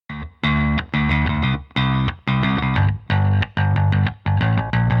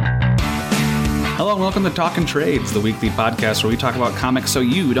Hello and welcome to Talkin' Trades, the weekly podcast where we talk about comics so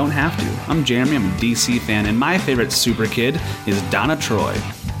you don't have to. I'm Jeremy, I'm a DC fan, and my favorite super kid is Donna Troy.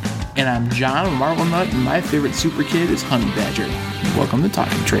 And I'm John, I'm a Marvel nut, and my favorite super kid is Honey Badger. Welcome to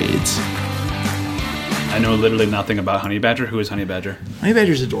Talkin' Trades. I know literally nothing about Honey Badger. Who is Honey Badger? Honey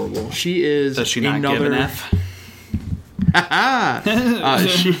Badger's adorable. She is Does she not give an F?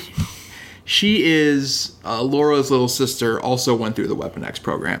 She is Laura's little sister, also went through the Weapon X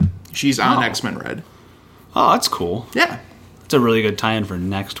program. She's on X-Men Red. Oh, that's cool. Yeah. It's a really good tie-in for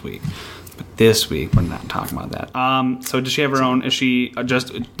next week. But this week, we're not talking about that. So does she have her own, is she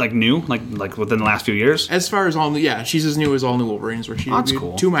just like new, like within the last few years? As far as all new, yeah, she's as new as all new Wolverines, where she that's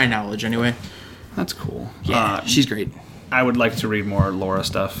cool. To my knowledge, anyway. That's cool. Yeah, she's great. I would like to read more Laura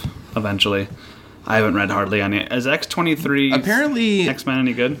stuff eventually. I haven't read hardly any. Is X-23 apparently X-Men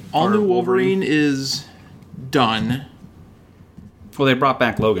any good? All new Wolverine is done. Well, they brought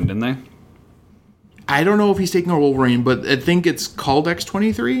back Logan, didn't they? I don't know if he's taking over Wolverine, but I think it's called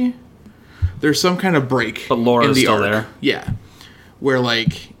X-23. There's some kind of break. But Laura's in the still arc. there. Yeah. Where,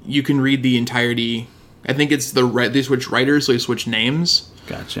 like, you can read the entirety. I think it's they switch writers, so they switch names.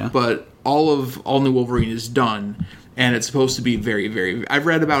 Gotcha. But all new Wolverine is done, and it's supposed to be very, very... I've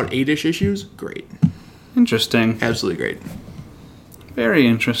read about 8-ish issues. Great. Interesting. Absolutely great. Very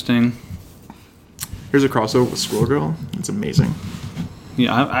interesting. Here's a crossover with Squirrel Girl. It's amazing.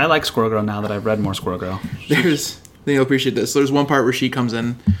 Yeah, I like Squirrel Girl now that I've read more Squirrel Girl. You'll appreciate this. There's one part where she comes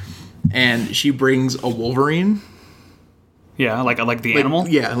in, and she brings a Wolverine. Yeah, like the animal?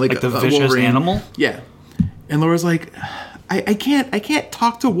 Yeah, like the vicious Wolverine. Animal? Yeah. And Laura's like... I can't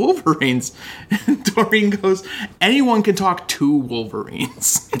talk to Wolverines. And Doreen goes, anyone can talk to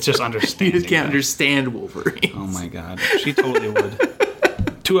Wolverines. It's just understanding. You just can't understand Wolverines. Oh my god. She totally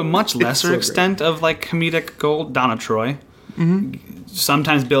would. To a much lesser extent of like comedic gold, Donna Troy. Mm-hmm.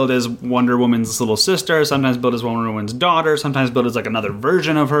 Sometimes billed as Wonder Woman's little sister, sometimes billed as Wonder Woman's daughter, sometimes billed as like another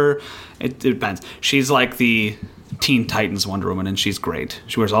version of her. It depends. She's like the Teen Titans Wonder Woman, and she's great.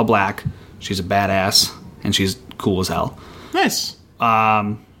 She wears all black. She's a badass, and she's cool as hell. Nice.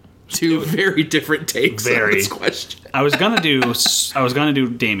 Two very different takes on this question. I was gonna do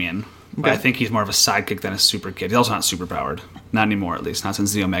Damien, but okay. I think he's more of a sidekick than a super kid. He's also not super powered. Not anymore, at least. Not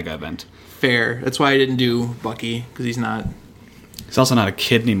since the Omega event. Fair. That's why I didn't do Bucky, because he's not... He's also not a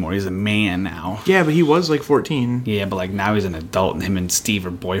kid anymore. He's a man now. Yeah, but he was like 14. Yeah, but like now he's an adult, and him and Steve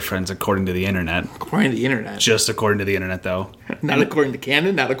are boyfriends according to the internet. According to the internet. Just according to the internet, though. Not according to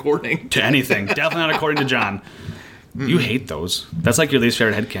canon, not according to anything. Definitely not according to John. You hate those. That's like your least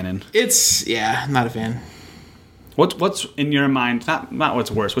favorite headcanon. I'm not a fan. What's in your mind, not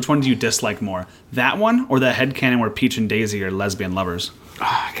what's worse, which one do you dislike more? That one or the headcanon where Peach and Daisy are lesbian lovers?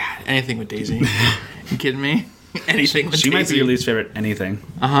 Oh, God. Anything with Daisy. You kidding me? Anything with Daisy. She might be your least favorite anything.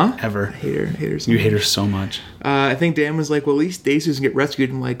 Uh-huh. Ever. I hate her. You hate her so much. I think Dan was like, well, at least Daisy doesn't get rescued.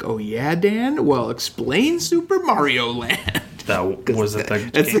 I'm like, oh, yeah, Dan? Well, explain Super Mario Land. Was it the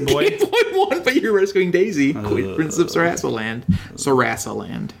That's Game the Boy? Game Boy one, but you're rescuing Daisy, Queen Princess of Sarasaland.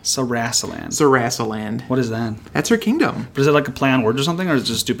 Sarasaland. What is that? That's her kingdom. But is it like a play on words or something, or is it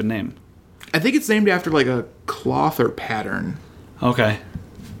just a stupid name? I think it's named after like a cloth or pattern. Okay.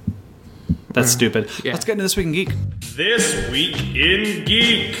 That's stupid. Yeah. Let's get into This Week in Geek. This Week in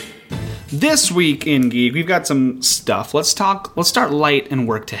Geek. This Week in Geek, we've got some stuff. Let's start light and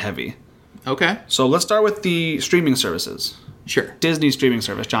work to heavy. Okay. So let's start with the streaming services. Sure. Disney streaming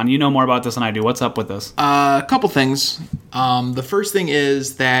service. John, you know more about this than I do. What's up with this? A couple things. The first thing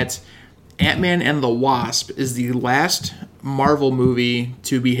is that Ant-Man and the Wasp is the last Marvel movie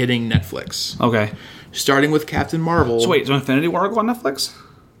to be hitting Netflix. Okay. Starting with Captain Marvel. So wait, is Infinity War go on Netflix?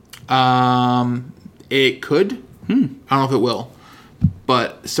 It could. I don't know if it will.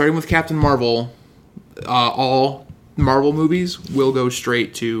 But starting with Captain Marvel, all Marvel movies will go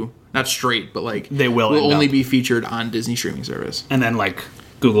straight to... Not straight, but like... They will only be featured on Disney streaming service. And then like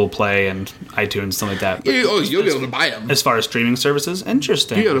Google Play and iTunes, something like that. Yeah, you'll be able to buy them. As far as streaming services?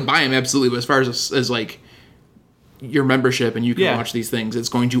 Interesting. You'll be able to buy them, absolutely. But as far as like your membership and you can watch these things, it's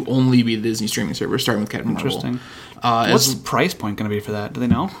going to only be the Disney streaming service, starting with Captain Marvel. Interesting. What's the price point going to be for that? Do they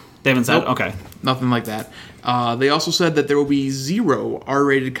know? They haven't said? Nope. Okay. Nothing like that. They also said that there will be 0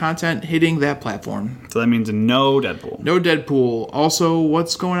 R-rated content hitting that platform. So that means no Deadpool. No Deadpool. Also,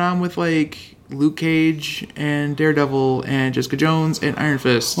 what's going on with, like, Luke Cage and Daredevil and Jessica Jones and Iron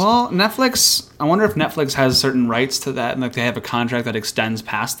Fist? Well, Netflix, I wonder if Netflix has certain rights to that, and like they have a contract that extends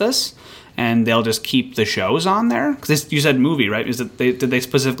past this, and they'll just keep the shows on there? Because you said movie, right? Did they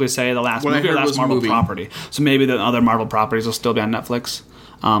specifically say the last movie or last Marvel property? So maybe the other Marvel properties will still be on Netflix,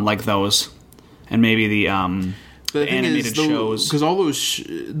 like those. And maybe the The animated shows. Because all those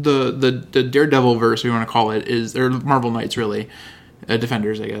the Daredevil verse, if you want to call it, or Marvel Knights, really,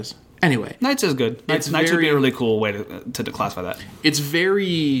 Defenders, I guess. Anyway, Knights is good. Knights would be a really cool way to classify that. It's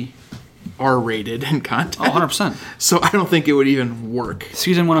very R-rated in content. Oh, 100%. So I don't think it would even work.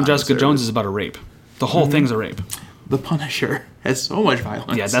 Season 1 of Jessica Jones is about a rape. The whole thing's a rape. The Punisher has so much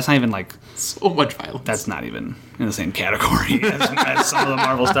violence. Yeah, that's not even like... So much violence. That's not even in the same category as some of the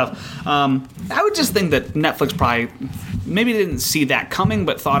Marvel stuff. I would just think that Netflix probably maybe didn't see that coming,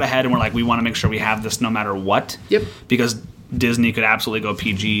 but thought ahead and were like, we want to make sure we have this no matter what. Yep. Because Disney could absolutely go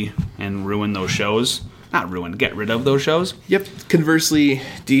PG and ruin those shows. Not ruin, get rid of those shows. Yep. Conversely,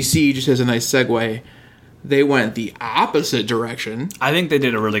 DC, just as a nice segue, they went the opposite direction. I think they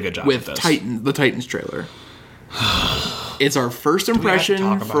did a really good job with this. The Titans trailer. It's our first impression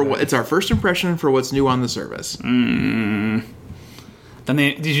it's our first impression for what's new on the service. Then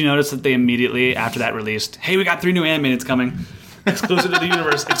did you notice that they immediately after that released, hey, we got 3 new animateds coming. Exclusive to the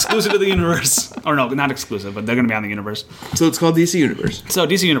universe. Exclusive to the universe. Or no, not exclusive, but they're going to be on the universe. So it's called DC Universe. So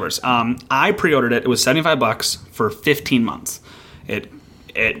DC Universe. I pre-ordered it. It was $75 for 15 months. I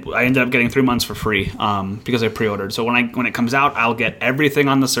ended up getting 3 months for free because I pre-ordered. So when it comes out, I'll get everything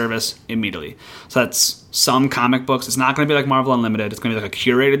on the service immediately. So that's some comic books. It's not going to be like Marvel Unlimited. It's going to be like a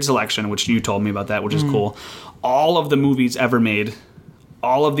curated selection, which you told me about that, which is cool. All of the movies ever made.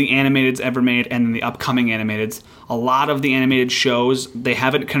 All of the animateds ever made, and then the upcoming animateds. A lot of the animated shows, they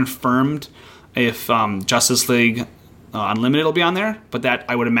haven't confirmed if Justice League Unlimited will be on there, but that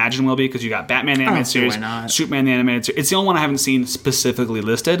I would imagine will be because you got Batman the animated series, Superman the animated series. It's the only one I haven't seen specifically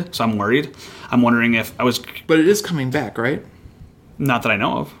listed, so I'm worried. I'm wondering if I was... But it is coming back, right? Not that I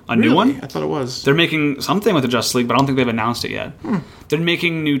know of. New one? I thought it was. They're making something with the Justice League, but I don't think they've announced it yet. They're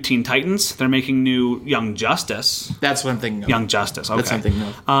making new Teen Titans. They're making new Young Justice. That's what I'm thinking of. Young Justice, okay. That's what I'm thinking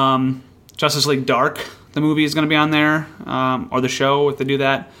of. Justice League Dark, the movie is going to be on there, or the show if they do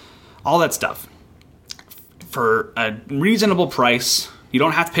that. All that stuff. For a reasonable price. You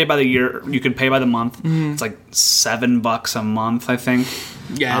don't have to pay by the year. You can pay by the month. It's like $7 a month, I think.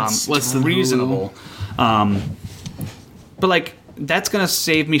 Yeah, it's less than reasonable. But like... That's going to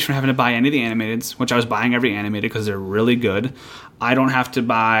save me from having to buy any of the animateds, which I was buying every animated because they're really good. I don't have to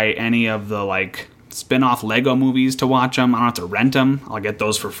buy any of the like spin-off Lego movies to watch them. I don't have to rent them. I'll get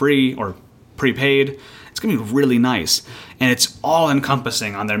those for free or prepaid. It's going to be really nice. And it's all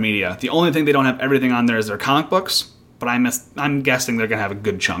encompassing on their media. The only thing they don't have everything on there is their comic books, but I'm guessing they're going to have a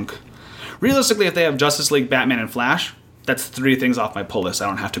good chunk. Realistically, if they have Justice League, Batman, and Flash, that's 3 things off my pull list I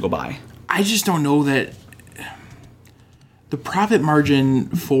don't have to go buy. I just don't know that... The profit margin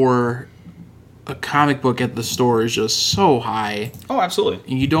for a comic book at the store is just so high. Oh, absolutely.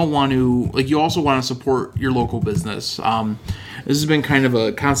 And you don't want to... you also want to support your local business. This has been kind of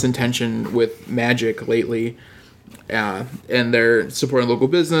a constant tension with Magic lately. And they're supporting local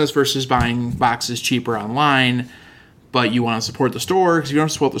business versus buying boxes cheaper online. But you want to support the store. Because if you don't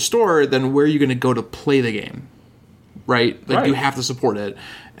support the store, then where are you going to go to play the game? Right? You have to support it.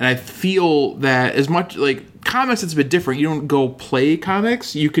 And I feel that as much... comics, it's a bit different. You don't go play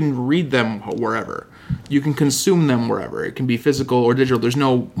comics. You can read them wherever. You can consume them wherever. It can be physical or digital. There's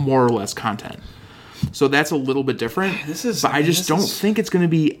no more or less content. So that's a little bit different. But I just don't think it's going to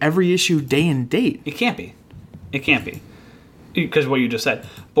be every issue day and date. It can't be. It can't be. Because what you just said.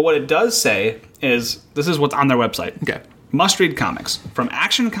 But what it does say is, this is what's on their website. Okay. Must-read comics. From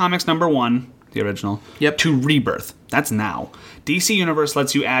Action Comics #1, the original, to Rebirth. That's now. DC Universe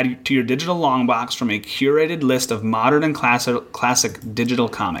lets you add to your digital long box from a curated list of modern and classic digital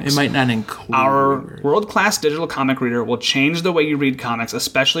comics. It might not include... Our world-class digital comic reader will change the way you read comics,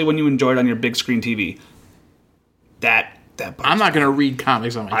 especially when you enjoy it on your big screen TV. That I'm not going to read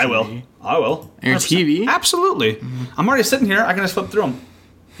comics on my TV. I will. On your TV? Absolutely. Mm-hmm. I'm already sitting here. I can just flip through them.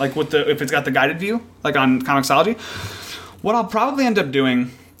 Like if it's got the guided view, like on Comixology. What I'll probably end up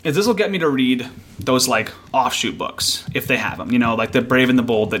doing is this will get me to read those like offshoot books if they have them. Like the Brave and the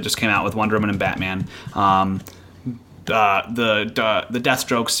Bold that just came out with Wonder Woman and Batman. The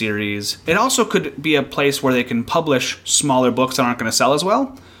Deathstroke series. It also could be a place where they can publish smaller books that aren't going to sell as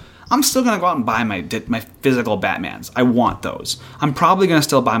well. I'm still going to go out and buy my physical Batmans. I want those. I'm probably going to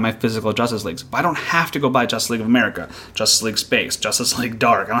still buy my physical Justice Leagues, but I don't have to go buy Justice League of America, Justice League Space, Justice League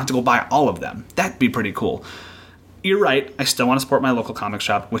Dark. I don't have to go buy all of them. That'd be pretty cool. You're right. I still want to support my local comic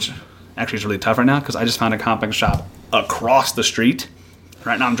shop, which actually is really tough right now because I just found a comic shop across the street.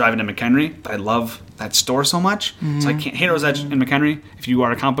 Right now I'm driving to McHenry, but I love that store so much. So I can't... Heroes Edge in McHenry, if you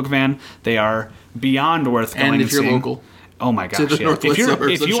are a comic book fan, they are beyond worth going and if you're seeing. Local. Oh my gosh, yeah.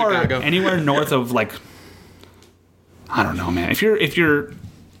 If you are anywhere north of like... I don't know, man. If you're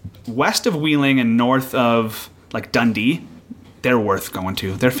west of Wheeling and north of like Dundee, they're worth going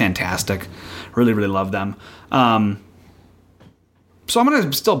to. They're fantastic. Really, really love them. So I'm going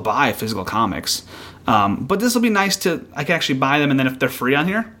to still buy physical comics. But this will be nice I can actually buy them, and then if they're free on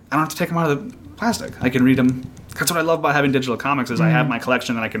here, I don't have to take them out of the plastic. I can read them. That's what I love about having digital comics is I have my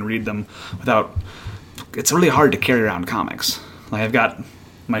collection and I can read them without... It's really hard to carry around comics. Like I've got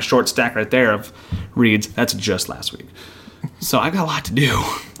my short stack right there of reads. That's just last week. So I've got a lot to do.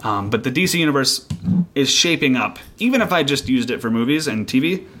 But the DC Universe is shaping up, even if I just used it for movies and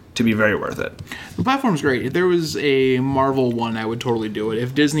TV, to be very worth it. The platform's great. If there was a Marvel one, I would totally do it.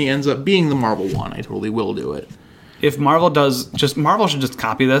 If Disney ends up being the Marvel one, I totally will do it. If Marvel Marvel should just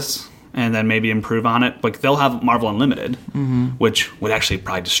copy this and then maybe improve on it. Like they'll have Marvel Unlimited, which would actually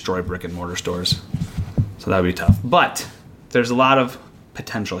probably destroy brick and mortar stores. So that would be tough. But there's a lot of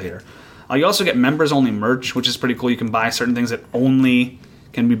potential here. You also get members-only merch, which is pretty cool. You can buy certain things that only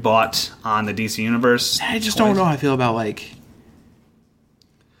can be bought on the DC Universe. I just don't know how I feel about, like...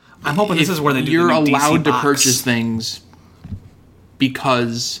 I'm hoping this is where they do you're the new DC allowed to box. purchase things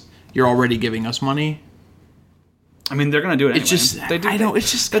because you're already giving us money. I mean, they're going to do it anyway. It's just... They do, I know, it's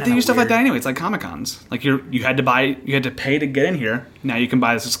just but they do stuff like weird. that anyway. It's like Comic-Cons. Like, you had to pay to get in here. Now you can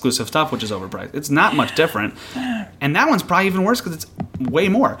buy this exclusive stuff, which is overpriced. It's not much different. And that one's probably even worse because it's way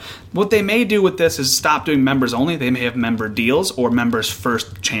more. What they may do with this is stop doing members only. They may have member deals or members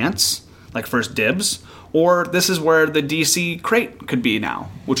first chance, like first dibs. Or this is where the DC crate could be now,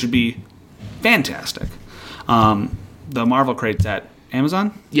 which would be fantastic. The Marvel crate's at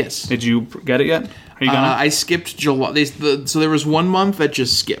Amazon? Yes. Did you get it yet? Are you gonna? I skipped July. So there was 1 month that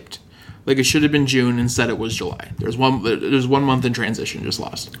just skipped. Like it should have been June, instead it was July. There's 1 month in transition, just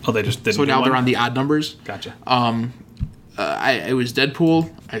lost. Oh, they just didn't. So do now one? they're on the odd numbers. Gotcha. It was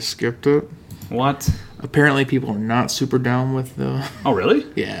Deadpool. I skipped it. What? Apparently, people are not super down with the Oh, really?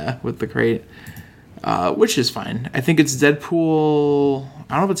 with the crate, which is fine. I think it's Deadpool.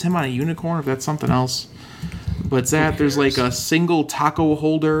 I don't know if it's him on a unicorn, or if that's something else. But it's that there's like a single taco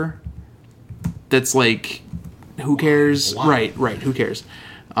holder. That's like, who cares? Why? Right. Who cares?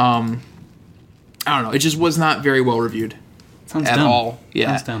 I don't know. It just was not very well reviewed. Sounds at dumb. all. Yeah.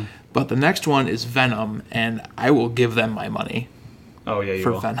 Sounds dumb. But the next one is Venom, and I will give them my money Oh, yeah, you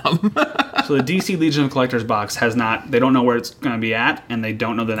for will. Venom. So the DC Legion of Collectors box has not... They don't know where it's going to be at, and they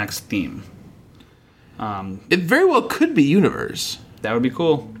don't know the next theme. It very well could be Universe. That would be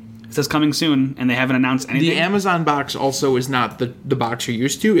cool. It says coming soon, and they haven't announced anything. The Amazon box also is not the box you're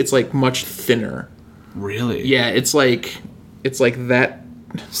used to. It's like much thinner. Really? Yeah, it's like that.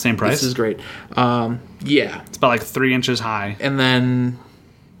 Same price? This is great. Yeah, It's about like 3 inches high, and then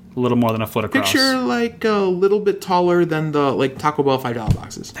a little more than a foot across. picture like a little bit taller than the like Taco Bell $5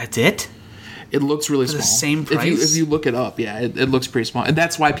 boxes. That's it? It looks really small. the same price? If you look it up, yeah, it looks pretty small, and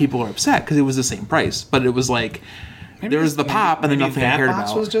that's why people are upset because it was the same price, but it was like there was the pop and then nothing I cared that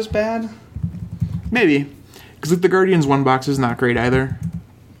box about. was just bad? Maybe because like the Guardians 1 box is not great either.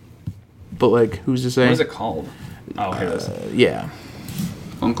 But like, who's to say? What is it called? Oh, here it is. Yeah.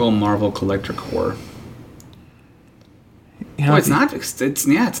 Funko Marvel Collector Core. You know, Oh, it's not. It's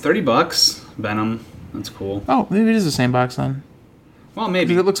 $30. Venom. That's cool. Oh, maybe it is the same box then. Well,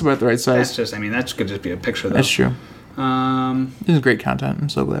 maybe. It looks about the right size. That's just. I mean, that could just be a picture. Though. That's true. Um, This is great content. I'm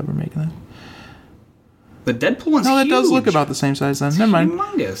so glad we're making that. the Deadpool one's No, that does look huge. about the same size then. Never mind.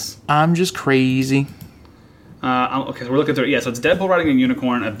 Humongous. I'm just crazy. Okay, so we're looking through. Yeah, so it's Deadpool riding a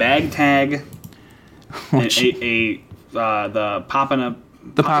unicorn, a bag tag, and the pop and a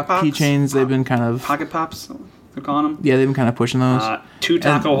The pop keychains, they've been kind of... pocket pops. They're calling them. Yeah, they've been kind of pushing those. 2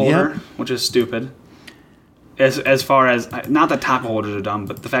 taco And- holder, yep. which is stupid. As far as not that taco holders are dumb,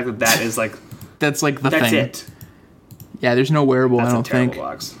 but the fact that is like That's like the that's thing. it. Yeah, there's no wearable, That's I a don't terrible think.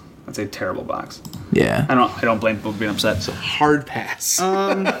 box. That's a terrible box. Yeah. I don't blame people for being upset. Hard pass.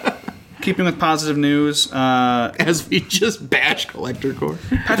 Keeping with positive news, As we just bash Collector Core.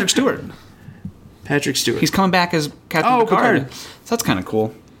 Patrick Stewart. Patrick Stewart. He's coming back as Captain Oh, Picard. Picard. So that's kind of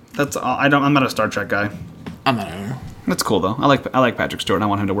cool. That's all. I'm not a Star Trek guy. I'm not a... That's cool though. I like Patrick Stewart. I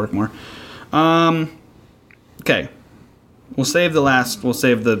want him to work more. Okay. We'll save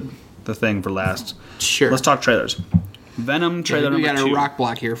the thing for last. Sure. Let's talk trailers. Venom trailer we number got 2. a rock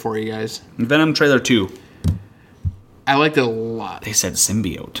block here for you guys. Venom trailer 2. I liked it a lot. They said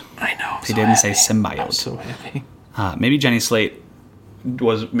symbiote. I know. They didn't say symbiote. I'm so happy. Maybe Jenny Slate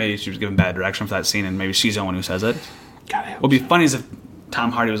maybe she was given bad direction for that scene, and maybe she's the one who says it. God, I hope What'd be funny is if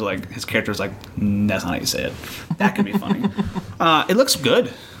Tom Hardy was like, his character was like, that's not how you say it. That could be funny. It looks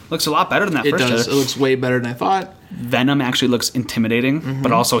good. Looks a lot better than that it first does. It trailer. looks way better than I thought. Venom actually looks intimidating,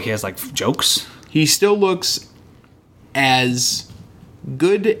 but also he has like jokes. He still looks as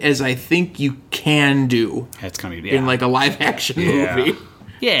good as I think you can do It's gonna be in like a live action movie.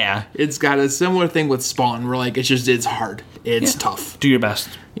 Yeah. It's got a similar thing with Spawn, where like it's hard, it's tough. Do your best.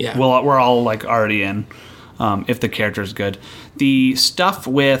 Yeah. Well, we're all like already in. If the character's good, the stuff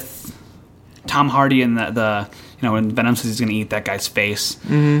with Tom Hardy and the when Venom says he's gonna eat that guy's face,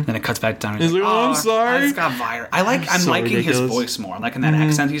 then it cuts back down. He's like, "Oh, I'm sorry." It's got viral. I'm So liking ridiculous. his voice more. I'm liking that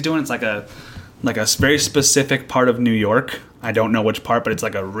accent he's doing. It's like a very specific part of New York. I don't know which part, but it's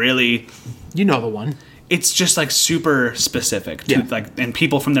like a really. You know the one. It's just like super specific. To, like, and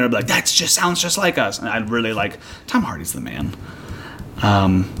people from there will be like, that just sounds just like us. And I really like Tom Hardy's the man.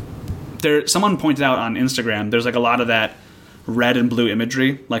 Someone pointed out on Instagram, there's like a lot of that red and blue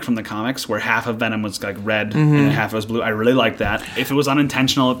imagery, like from the comics, where half of Venom was like red and half was blue. I really like that. If it was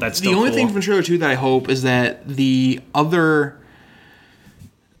unintentional, that's still the only cool. thing from trailer 2 that I hope is that the other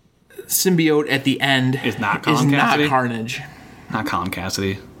symbiote at the end is not Carnage. Not Colin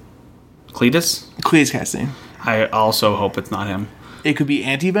Cassidy. Cletus? Cletus Cassidy. I also hope it's not him. It could be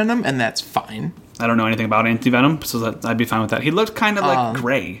Anti-Venom, and that's fine. I don't know anything about Anti-Venom, so I'd be fine with that. He looked kind of like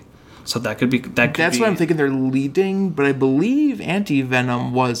gray, so that could be. That's what I'm thinking they're leading, but I believe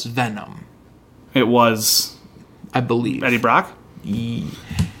Anti-Venom was Venom. It was. I believe Eddie Brock?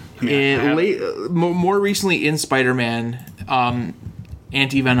 More recently in Spider-Man,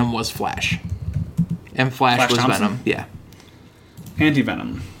 Anti-Venom was Flash. And Flash was Thompson? Venom. Yeah.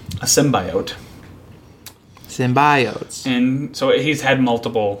 Anti-Venom. A symbiote. Symbiotes. And so he's had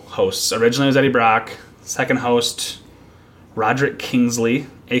multiple hosts. Originally it was Eddie Brock. Second host, Roderick Kingsley,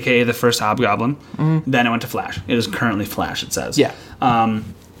 a.k.a. the first Hobgoblin. Then it went to Flash. It is currently Flash, it says. Yeah.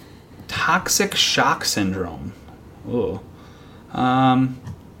 Toxic shock syndrome. Ooh.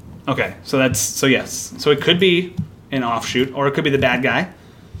 Okay, so yes. So it could be an offshoot, or it could be the bad guy.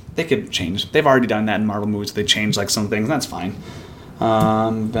 They could change. They've already done that in Marvel movies. They change like some things. That's fine.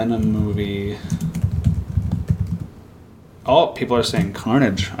 Venom movie. Oh, people are saying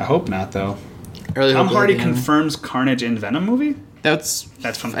Carnage. I hope not, though. Tom Hardy confirms Carnage in Venom movie? That's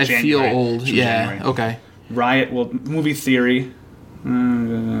from I January. feel old. Yeah. January. Okay. Riot will movie theory.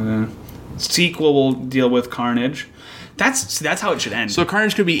 Sequel will deal with Carnage. That's how it should end. So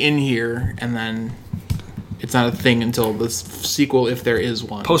Carnage could be in here, and then it's not a thing until the sequel, if there is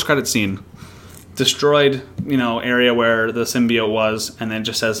one. Post-credit scene. Destroyed, area where the symbiote was, and then it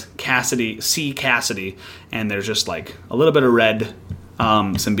just says Cassidy, C. Cassidy, and there's just like a little bit of red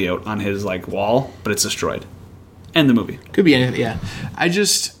symbiote on his like wall, but it's destroyed. End the movie. Could be anything, yeah. I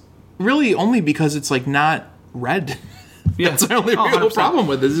just really only because it's like not red. Yeah. That's my only real 100%. problem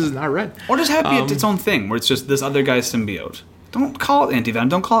with this. This is not red. Or just have it be its own thing, where it's just this other guy's symbiote. Don't call it Anti-Venom.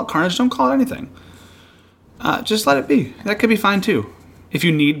 Don't call it Carnage. Don't call it anything. Just let it be. That could be fine too. If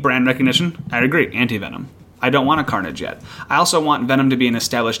you need brand recognition, I agree. Anti-Venom. I don't want a Carnage yet. I also want Venom to be an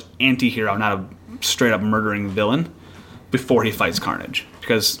established anti-hero, not a straight-up murdering villain, before he fights Carnage.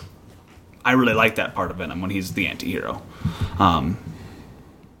 Because I really like that part of Venom when he's the anti-hero. I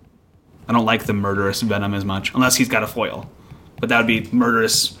don't like the murderous Venom as much, unless he's got a foil. But that would be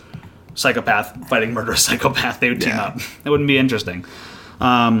murderous psychopath fighting murderous psychopath. They would team up. That wouldn't be interesting.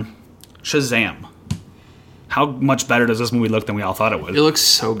 Shazam. How much better does this movie look than we all thought it would? It looks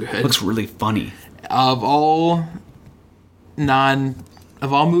so good. It looks really funny. Of all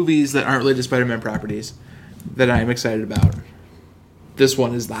movies that aren't related to Spider-Man properties that I'm excited about, this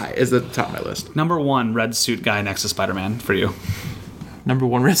one is the top of my list. Number 1, red suit guy next to Spider-Man for you. Number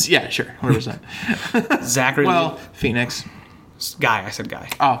 1 risk? Yeah, sure, 100%. Zachary. Well, Phoenix. Guy. I said guy.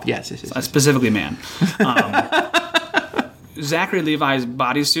 Oh, yes. Specifically man. Zachary Levi's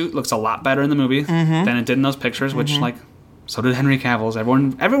bodysuit looks a lot better in the movie than it did in those pictures, which, so did Henry Cavill's.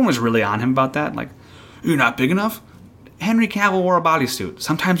 Everyone was really on him about that. Like, you're not big enough? Henry Cavill wore a bodysuit.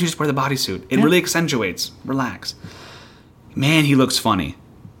 Sometimes you just wear the bodysuit. It really accentuates. Relax. Man, he looks funny.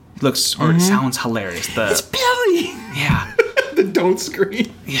 He looks, or it sounds hilarious. It's Billy! Yeah. The don't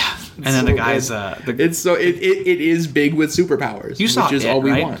scream. Yeah. And then the guy's... it is big with superpowers. You saw which is It, all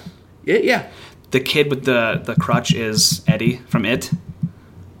we right? want. Yeah. The kid with the crutch is Eddie from It.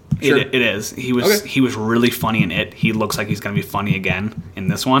 Sure. It is. He was really funny in It. He looks like he's going to be funny again in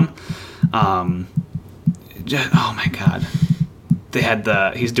this one. Oh my god.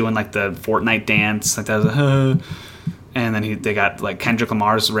 He's doing like the Fortnite dance, like that. And then they got like Kendrick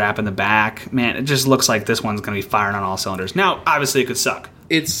Lamar's rap in the back. Man, it just looks like this one's going to be firing on all cylinders. Now, obviously, it could suck.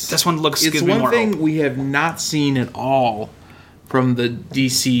 This one gives me more hope. It's one thing we have not seen at all from the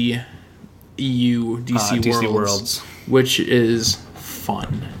DC worlds, which is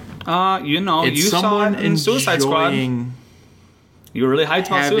fun. You saw it in Suicide Squad. You were really hyped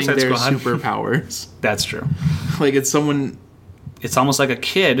about Suicide Squad. Having their superpowers. That's true. Like, it's someone it's almost like a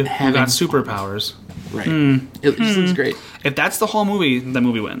kid who Having got fun. superpowers. Right. It just looks great. If that's the whole movie, the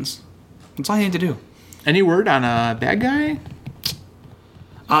movie wins. That's all you need to do. Any word on a bad guy?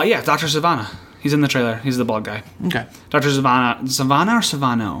 Yeah, Dr. Savannah. He's in the trailer. He's the bald guy. Okay. Dr. Savannah or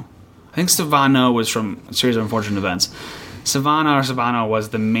Savano? I think Savano was from a series of unfortunate events. Savannah was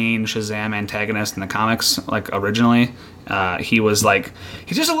the main Shazam antagonist in the comics, like originally. He's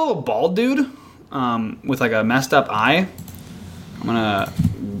just a little bald dude with like a messed up eye. I'm gonna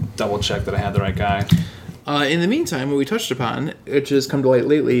double check that I had the right guy. In the meantime, what we touched upon, which has come to light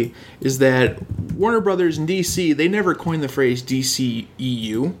lately, is that Warner Brothers and DC, they never coined the phrase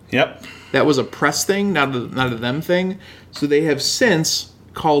DCEU. Yep. That was a press thing, not a them thing. So they have since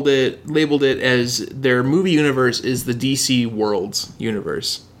labeled it as their movie universe is the DC Worlds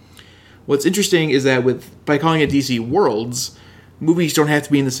universe. What's interesting is that by calling it DC Worlds, movies don't have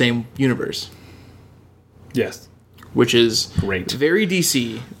to be in the same universe. Yes. Which is great. Very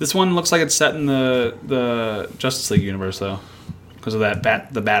DC. This one looks like it's set in the Justice League universe, though, because of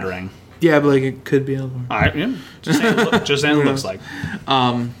that the Batarang. Yeah, but like it could be. All right, yeah. Just saying it looks like.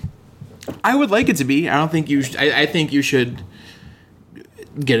 I would like it to be. I don't think you. I think you should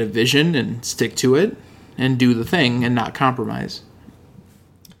get a vision and stick to it and do the thing and not compromise.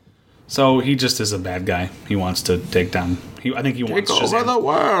 So he just is a bad guy. He wants to take down. I think he wants over the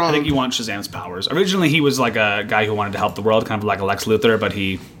world. I think he wants Shazam's powers. Originally, he was like a guy who wanted to help the world, kind of like a Lex Luthor, but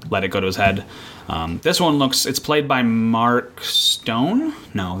he let it go to his head. This one it's played by Mark Stone.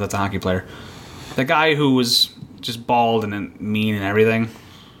 No, that's a hockey player. The guy who was just bald and mean and everything.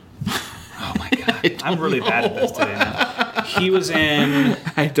 Oh my god, I'm really bad at this today now. He was in...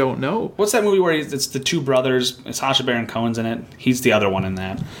 I don't know. What's that movie where it's the two brothers? It's Sacha Baron Cohen's in it. He's the other one in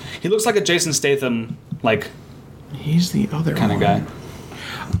that. He looks like a Jason Statham, like... He's the other kind of guy.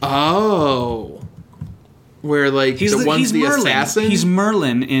 Oh. Where, like, he's the assassin? He's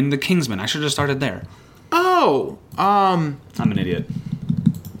Merlin in The Kingsman. I should have started there. Oh. I'm an idiot.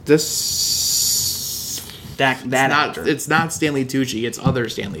 It's not Stanley Tucci. It's other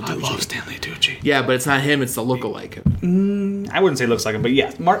Stanley Tucci. I love Stanley Tucci. Yeah, but it's not him. It's the lookalike. I wouldn't say looks like him, but yeah,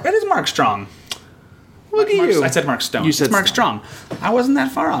 it is Mark Strong. Look at you. I said Mark Stone. You said it's Mark Strong. I wasn't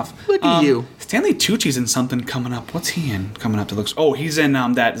that far off. Look at you. Stanley Tucci's in something coming up. What's he in coming up that looks... Oh, he's in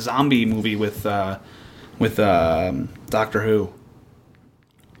that zombie movie with Doctor Who.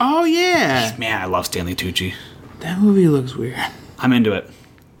 Oh, yeah. Man, I love Stanley Tucci. That movie looks weird. I'm into it.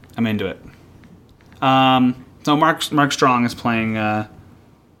 So Mark Strong is playing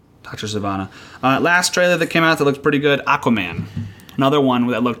Dr. Savannah. Last trailer that came out that looked pretty good, Aquaman. Another one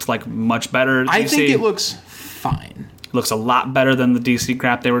that looked like much better. I think it looks fine. It looks a lot better than the DC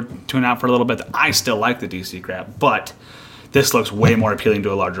crap they were tuning out for a little bit. I still like the DC crap, but this looks way more appealing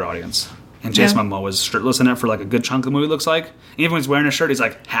to a larger audience. And Jason Momoa was shirtless in it for like a good chunk of the movie, looks like. Even when he's wearing a shirt, he's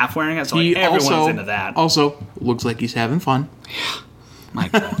like half wearing it, so like everyone's into that. Also, looks like he's having fun. Yeah. My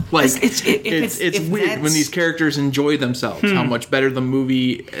God. Like, it's weird when these characters enjoy themselves, how much better the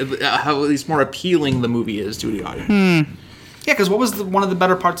movie, how at least more appealing the movie is to the audience. Yeah, because what was one of the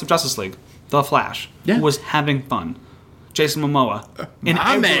better parts of Justice League? The Flash. Yeah. Was having fun. Jason Momoa. In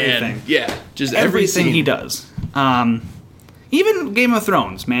everything. Man. Yeah, just everything he does. Even Game of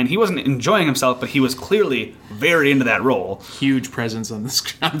Thrones, man. He wasn't enjoying himself, but he was clearly very into that role. Huge presence on the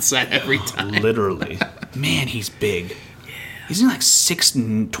set every time. Literally. Man, he's big. He's like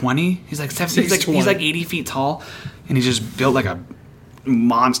 6'20". He's like 7. He's like 80 feet tall, and he's just built like a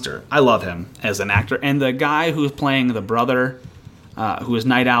monster. I love him as an actor. And the guy who's playing the brother, who is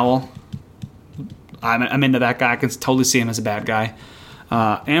Night Owl, I'm into that guy. I can totally see him as a bad guy.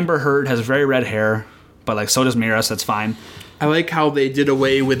 Amber Heard has very red hair, but like so does Mira, so that's fine. I like how they did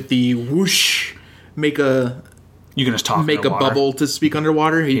away with the whoosh, you can just talk. Make underwater. A bubble to speak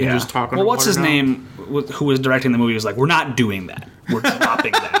underwater. You can just talk underwater. Well, what's his name? Who was directing the movie was like, we're not doing that. We're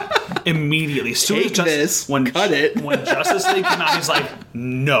dropping that immediately. Take this. Cut it. When Justice League came out, he's like,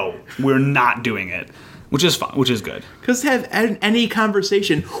 no, we're not doing it. Which is fun. Which is good. Because to have any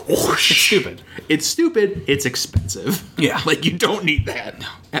conversation, whoosh, it's stupid. It's stupid. It's expensive. Yeah, like you don't need that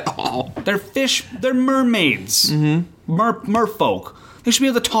at all. They're fish. They're mermaids. Mm-hmm. Merfolk. They should be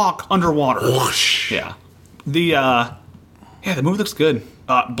able to talk underwater. Whoosh. Yeah. The movie looks good.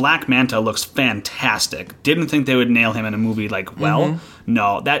 Black Manta looks fantastic. Didn't think they would nail him in a movie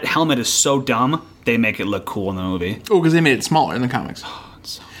No, that helmet is so dumb, they make it look cool in the movie. Oh, because they made it smaller in the comics.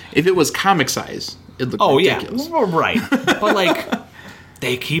 If it was comic size, it'd look ridiculous. Yeah, right. But like,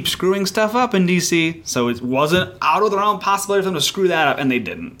 they keep screwing stuff up in DC, so it wasn't out of their own possibility for them to screw that up, and they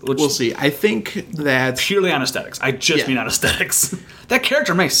didn't. We'll see. I think that's purely on aesthetics. I just mean on aesthetics. That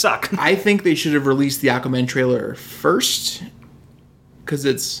character may suck. I think they should have released the Aquaman trailer first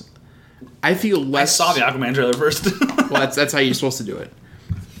because I feel less. I saw the Aquaman trailer first. Well, that's how you're supposed to do it.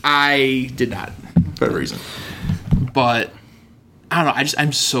 I did not, for whatever reason. But I don't know.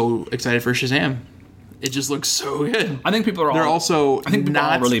 I'm so excited for Shazam. It just looks so good. I think people are. They're also I think people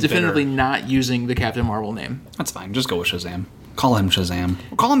not are really definitively bitter. not using the Captain Marvel name. That's fine. Just go with Shazam. Call him Shazam.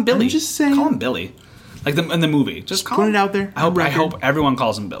 Call him Billy. I'm just saying. Call him Billy. Like in the movie. Just call put him. it out there. I hope everyone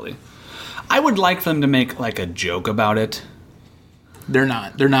calls him Billy. I would like for them to make like a joke about it. They're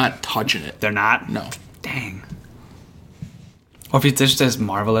not. They're not touching it. They're not? No. Dang. Or if he just says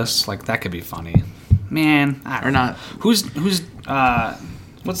marvelous, like that could be funny. Man, I don't Or know. not. Who's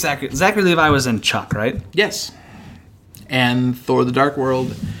what's Zachary Levi was in Chuck, right? Yes. And Thor: The Dark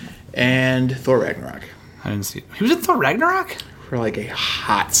World, and Thor: Ragnarok I didn't see it. He was in Thor Ragnarok? for like a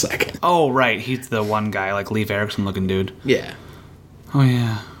hot second. Oh, right. He's the one guy, like Leif Erikson looking dude. Yeah. Oh,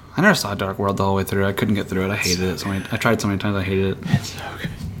 yeah. I never saw Dark World the whole way through. I couldn't get through it. I hated it. I tried so many times. I hated it. It's so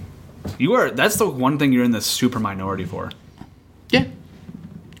good. That's the one thing you're in the super minority for. Yeah.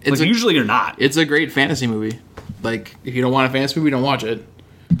 Usually you're not. It's a great fantasy movie. Like, if you don't want a fantasy movie, don't watch it.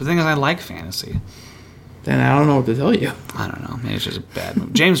 The thing is, I like fantasy. Then I don't know what to tell you. I don't know. Maybe it's just a bad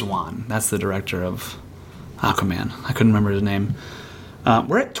movie. James Wan. That's the director of Aquaman. I couldn't remember his name.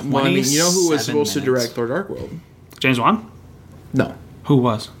 We're at 20. Well, I mean, you know who was supposed to direct Thor: Dark World? James Wan? No. Who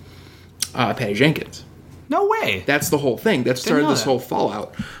was? Patty Jenkins. No way. That's the whole thing. That started know this that. whole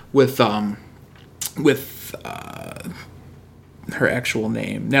fallout with her actual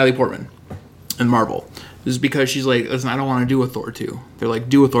name, Natalie Portman, in Marvel. This is because she's like, listen, I don't want to do a Thor 2. They're like,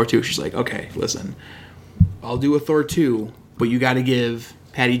 do a Thor 2. She's like, okay, listen, I'll do a Thor 2, but you got to give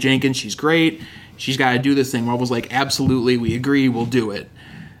Patty Jenkins, she's great. She's got to do this thing. Marvel's like, absolutely, we agree, we'll do it.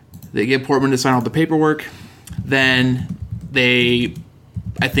 They get Portman to sign all the paperwork. Then they,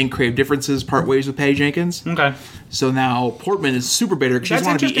 I think, crave differences part ways with Patty Jenkins. Okay. So now Portman is super bitter because she That's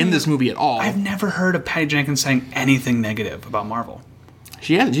doesn't want to be in interesting. this movie at all. I've never heard of Patty Jenkins saying anything negative about Marvel.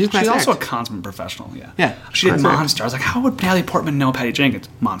 She has. She's a class She's also a act. consummate professional, yeah. Yeah, She did class act. Monster. I was like, how would Natalie Portman know Patty Jenkins?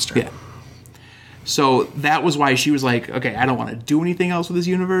 Monster. Yeah. So that was why she was like, okay, I don't want to do anything else with this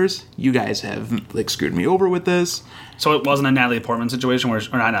universe. You guys have like screwed me over with this. So it wasn't a Natalie Portman situation or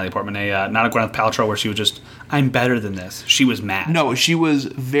not Natalie Portman, not a Gwyneth Paltrow where she was just, I'm better than this. She was mad. No, she was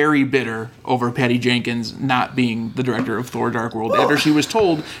very bitter over Patty Jenkins not being the director of Thor: Dark World after she was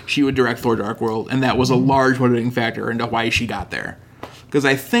told she would direct Thor: Dark World, and that was a large motivating factor into why she got there. Because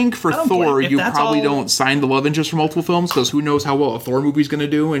I think for don't Thor, blame- if you that's probably all- don't sign the love interest for multiple films, because who knows how well a Thor movie's going to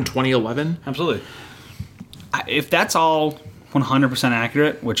do in 2011. Absolutely. If that's all 100%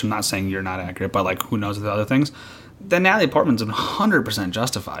 accurate, which I'm not saying you're not accurate, but like who knows the other things, then Natalie Portman's 100%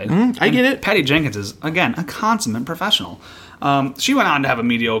 justified. I get it. Patty Jenkins is, again, a consummate professional. She went on to have a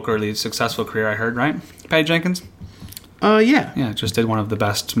mediocrely successful career, I heard, right? Patty Jenkins? Yeah. Yeah, just did one of the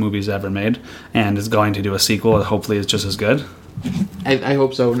best movies ever made and is going to do a sequel that hopefully is just as good. I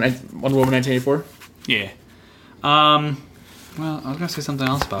hope so. Wonder Woman 1984? Yeah. Well, I was going to say something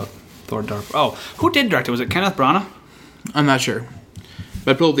else about Thor Dark. Oh, who did direct it? Was it Kenneth Branagh? I'm not sure.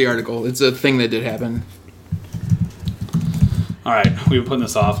 But I pulled up the article. It's a thing that did happen. All right, we've been putting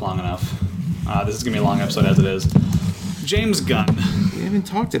this off long enough. This is going to be a long episode as it is. James Gunn. We haven't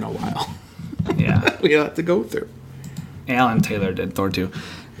talked in a while. Yeah. We have to go through. Alan Taylor did Thor 2.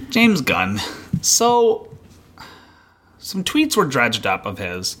 James Gunn. So, some tweets were dredged up of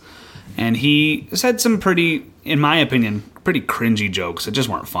his, and he said some pretty, in my opinion, pretty cringy jokes that just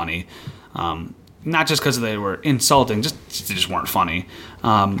weren't funny. Not just because they were insulting, just they just weren't funny.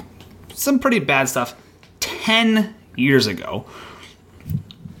 Some pretty bad stuff 10 years ago,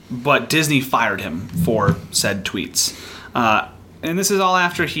 but Disney fired him for said tweets. And this is all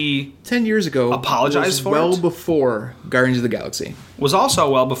after he 10 years ago. Apologized was for well it? before Guardians of the Galaxy. was also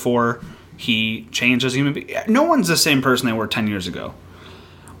well before he changed as a human being. No one's the same person they were 10 years ago.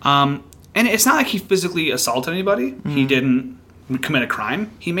 And it's not like he physically assaulted anybody. He didn't commit a crime.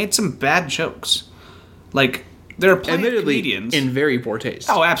 He made some bad jokes. Like, there are plenty of Admittedly, comedians. in very poor taste.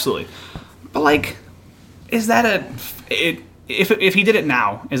 Oh, absolutely. But, like, is that if he did it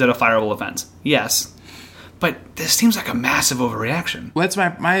now, is it a fireable offense? Yes. But this seems like a massive overreaction. Well, that's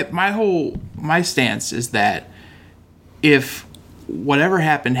my stance is that if whatever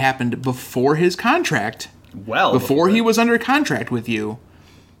happened before his contract, Well, before he was under contract with you,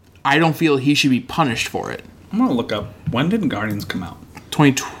 I don't feel he should be punished for it. I'm going to look up, when did Guardians come out?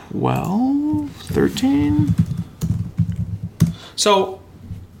 2012, 13. So,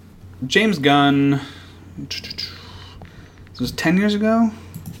 James Gunn, this was 10 years ago?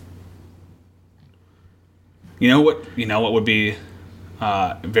 You know what would be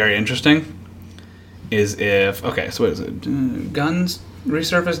very interesting? Is if... Okay, so what is it? Guns?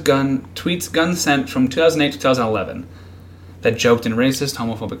 resurfaced tweets gun sent from 2008 to 2011 that joked in racist,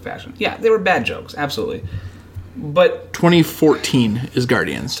 homophobic fashion. Yeah, they were bad jokes, absolutely. But 2014 is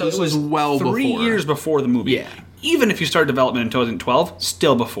Guardians. So it was well 3 years before the movie. Yeah. Even if you started development in 2012,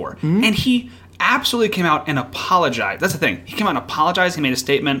 still before. Mm-hmm. And he absolutely came out and apologized. That's the thing. He came out and apologized. He made a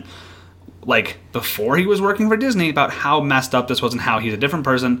statement like before he was working for Disney about how messed up this was and how he's a different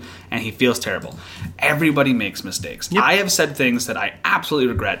person and he feels terrible. Everybody makes mistakes. Yep. I have said things that I absolutely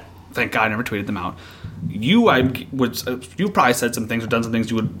regret. Thank God I never tweeted them out. You probably said some things or done some things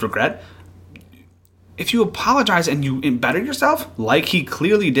you would regret. If you apologize and you better yourself, like he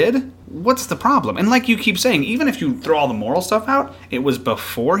clearly did, what's the problem? And like you keep saying, even if you throw all the moral stuff out, it was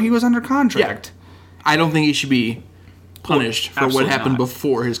before he was under contract. Yeah. I don't think he should be punished for what happened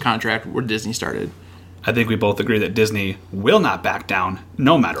before his contract where Disney started. I think we both agree that Disney will not back down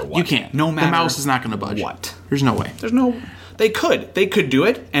no matter what. You can't. No matter the mouse is not going to budge. What? There's no way. They could do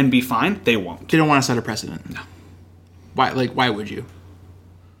it and be fine. They won't. They don't want to set a precedent. No. Why would you?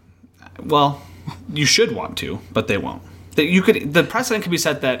 Well, you should want to, but they won't. The precedent could be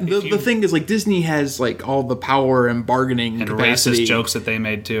set that the thing is, like, Disney has like all the power and bargaining and capacity. Racist jokes that they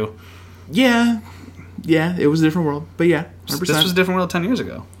made too. Yeah, it was a different world, but yeah, 100%. This was a different world 10 years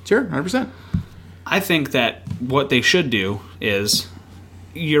ago. Sure, 100%. I think that what they should do is,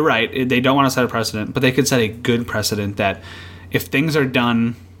 you're right, they don't want to set a precedent, but they could set a good precedent that if things are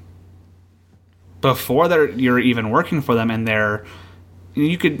done before you're even working for them and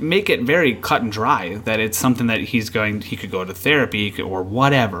you could make it very cut and dry that it's something that he could go to therapy or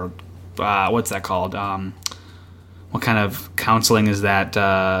whatever. What's that called? What kind of counseling is that?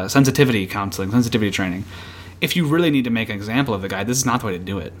 Sensitivity counseling, sensitivity training. If you really need to make an example of the guy, this is not the way to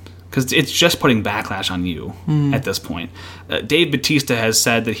do it. Because it's just putting backlash on you at this point. Dave Bautista has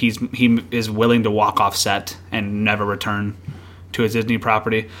said that he is willing to walk off set and never return to his Disney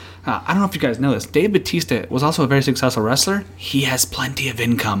property. I don't know if you guys know this. Dave Bautista was also a very successful wrestler. He has plenty of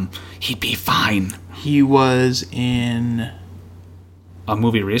income. He'd be fine. He was in a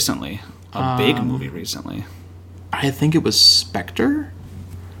movie recently. A big movie recently. I think it was Spectre.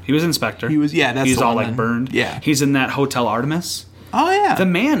 He was in Spectre. That's He's the all one like then. burned. Yeah. He's in that Hotel Artemis. Oh, yeah. The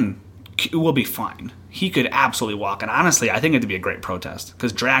man will be fine. He could absolutely walk. And honestly, I think it'd be a great protest.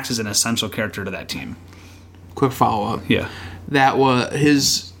 Because Drax is an essential character to that team. Quick follow-up. Yeah. That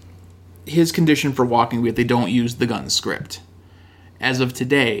was his condition for walking with, they don't use the gun script. As of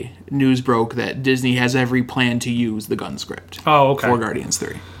today, news broke that Disney has every plan to use the gun script. Oh, okay. For Guardians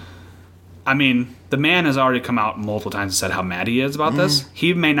 3. I mean, the man has already come out multiple times and said how mad he is about this.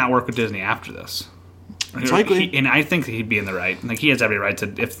 He may not work with Disney after this. It's likely. And I think he'd be in the right. Like, he has every right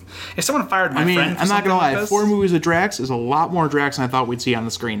to... If someone fired my friend for I'm not going to lie. like 4 movies of Drax is a lot more Drax than I thought we'd see on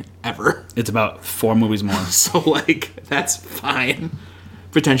the screen ever. It's about 4 movies more. So, like, that's fine.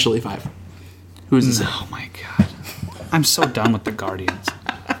 Potentially 5. Who's to say? Oh, my God. I'm so done with the Guardians.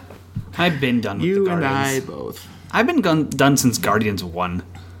 I've been done with the Guardians. You and I both. I've been done since Guardians 1.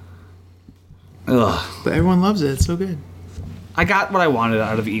 Ugh. But everyone loves it. It's so good. I got what I wanted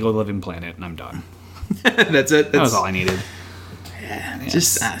out of Eagle Living Planet, and I'm done. That's it. That was all I needed. Yeah,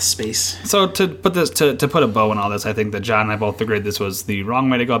 just space. So to put a bow on all this, I think that John and I both agreed this was the wrong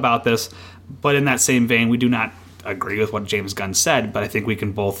way to go about this. But in that same vein, we do not agree with what James Gunn said, but I think we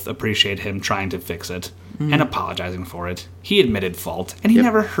can both appreciate him trying to fix it and apologizing for it. He admitted fault, and he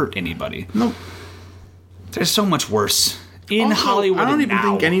never hurt anybody. Nope. There's so much worse in Hollywood. I don't even now.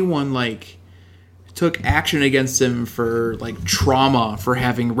 think anyone took action against him for trauma for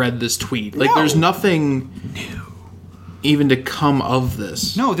having read this tweet. There's nothing even to come of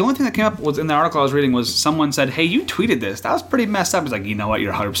this. No, the only thing that came up was in the article I was reading was someone said, "Hey, you tweeted this. That was pretty messed up." He's like, "You know what?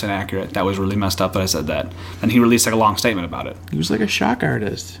 You're 100% accurate. That was really messed up that I said that." And he released a long statement about it. He was like a shock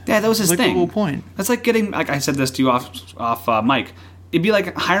artist. Yeah, that was his thing. The whole point. That's like getting, I said this to you off mic. It'd be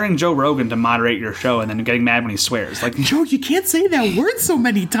like hiring Joe Rogan to moderate your show and then getting mad when he swears. Like, Joe, you can't say that word so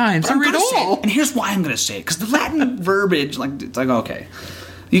many times or at all. And here's why I'm going to say it. Because the Latin verbiage, it's like, okay.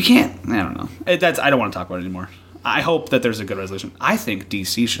 You can't, I don't know. I don't want to talk about it anymore. I hope that there's a good resolution. I think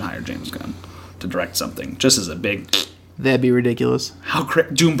DC should hire James Gunn to direct something. Just as a big... That'd be ridiculous.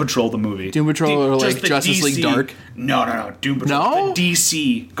 Doom Patrol the movie. Doom Patrol or Justice League Dark? No. Doom Patrol. No? The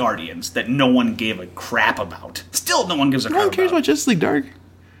DC Guardians that no one gave a crap about. Still no one gives a crap about. No one cares about Justice League Dark.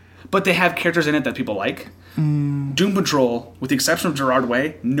 But they have characters in it that people like. Doom Patrol, with the exception of Gerard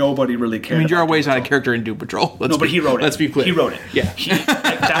Way, nobody really cared. I mean, Gerard Way's not a character in Doom Patrol. But he wrote it. Let's be clear. He wrote it. Yeah.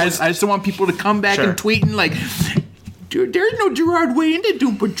 I just don't want people to come back and tweeting dude, there's no Gerard Way into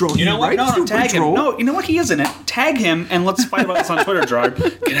Doom Patrol. You know what? No, tag him. No, you know what? He is in it. Tag him and let's fight about this on Twitter, Gerard.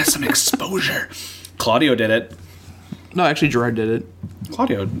 Get us some exposure. Claudio did it. No, actually, Gerard did it.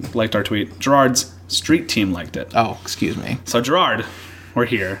 Claudio liked our tweet. Gerard's street team liked it. Oh, excuse me. So Gerard, we're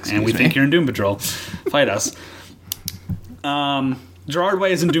here, and we think you're in Doom Patrol. Fight us. Gerard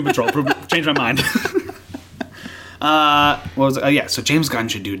Way is in Doom Patrol. Changed my mind. So James Gunn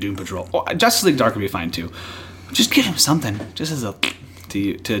should do Doom Patrol. Oh, Justice League Dark would be fine too. Just give him something, just as a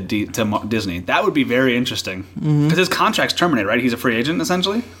to Disney. That would be very interesting because his contract's terminated, right? He's a free agent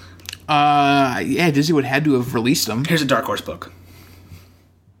essentially. Disney would have had to have released him. Here's a Dark Horse book.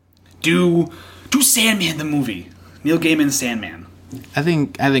 Do Sandman the movie. Neil Gaiman's Sandman. I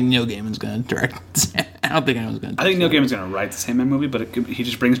think Neil Gaiman's going to direct. I don't think anyone's going to. I think Neil Gaiman's going to write the Sandman movie, but he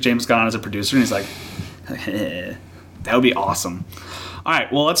just brings James Gunn on as a producer, and he's like, that would be awesome. All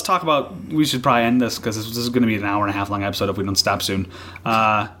right, well, let's talk about. We should probably end this because this is going to be an hour and a half long episode if we don't stop soon. You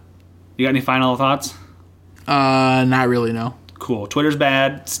got any final thoughts? Not really. No. Cool. Twitter's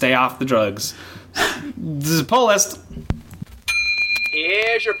bad. Stay off the drugs. This is a pull list.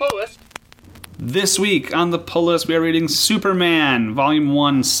 Here's your pull list. This week on the pull list, we are reading Superman, Volume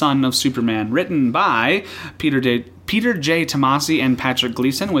 1, Son of Superman, written by Peter J. Tomasi and Patrick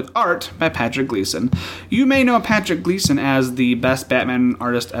Gleason, with art by Patrick Gleason. You may know Patrick Gleason as the best Batman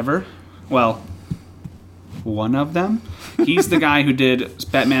artist ever. Well, one of them. He's the guy who did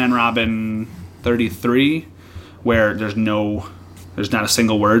Batman and Robin 33, where there's not a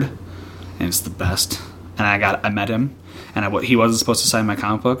single word, and it's the best. And I met him, and he wasn't supposed to sign my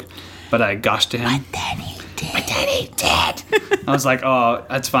comic book, but I gushed to him. My daddy did. I was like, oh,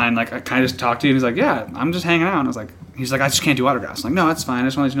 that's fine. Like, can I just talk to you? And he's like, yeah, I'm just hanging out. And I was like, he's like, I just can't do autographs. I'm like, no, that's fine. I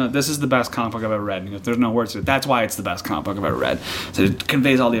just want to let you know this is the best comic book I've ever read. And he goes, there's no words to it. That's why it's the best comic book I've ever read. So it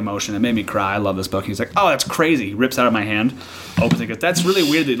conveys all the emotion. It made me cry. I love this book. He's like, oh, that's crazy. He rips out of my hand, opens it, goes, that's really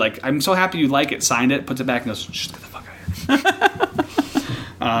weird. That, like, I'm so happy you like it. Signed it, puts it back, and goes, just get the fuck out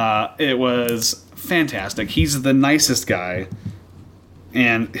of here. It was fantastic. He's the nicest guy,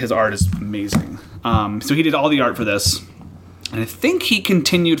 and his art is amazing. So he did all the art for this, and I think he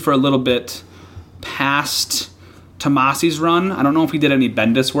continued for a little bit past Tomasi's run. I don't know if he did any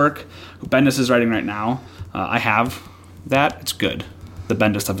Bendis work. Bendis is writing right now. I have that. It's good. The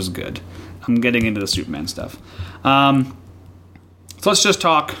Bendis stuff is good. I'm getting into the Superman stuff. So let's just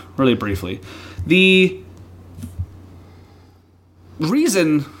talk really briefly. The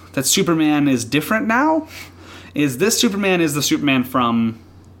reason that Superman is different now is this Superman is the Superman from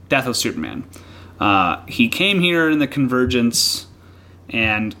Death of Superman. He came here in the Convergence,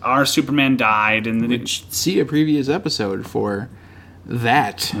 and our Superman died. See a previous episode for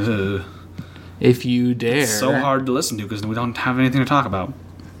that, if you dare. It's so hard to listen to because we don't have anything to talk about.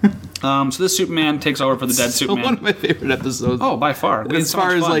 So this Superman takes over for the dead Superman. One of my favorite episodes. Oh, by far. As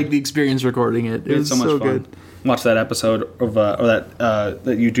far as like the experience recording it, it was so much fun. Good. Watch that episode of that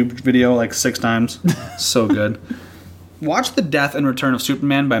YouTube video like 6 times. So good. Watch The Death and Return of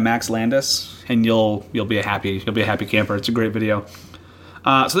Superman by Max Landis, and you'll be a happy camper. It's a great video.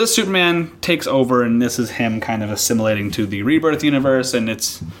 So this Superman takes over, and this is him kind of assimilating to the Rebirth universe, and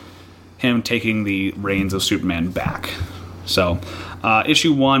it's him taking the reins of Superman back. So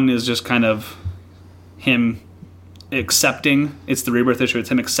issue 1 is just kind of him accepting. It's the Rebirth issue. It's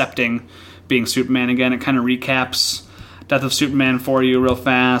him accepting being Superman again. It kind of recaps Death of Superman for you real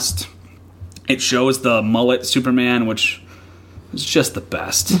fast. It shows the mullet Superman, which is just the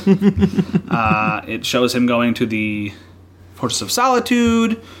best. It shows him going to the Fortress of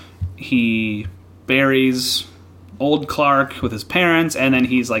Solitude. He buries old Clark with his parents, and then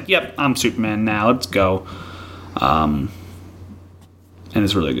he's like, yep, I'm Superman now. Let's go. And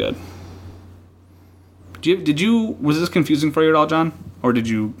it's really good. Was this confusing for you at all, John? Or did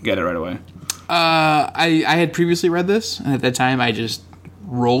you get it right away? I had previously read this, and at that time I just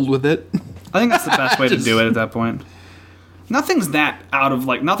rolled with it. I think that's the best way to do it at that point. Nothing's that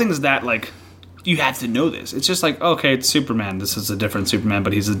you have to know this. It's just like, okay, it's Superman. This is a different Superman,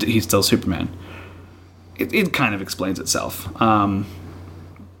 but he's still Superman. It kind of explains itself.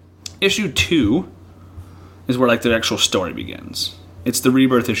 Issue 2 is where like the actual story begins. It's the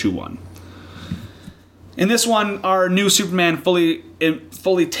Rebirth issue 1. In this one, our new Superman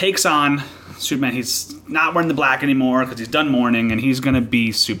fully takes on Superman. He's not wearing the black anymore because he's done mourning, and he's going to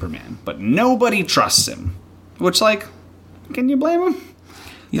be Superman. But nobody trusts him. Which, like, can you blame him?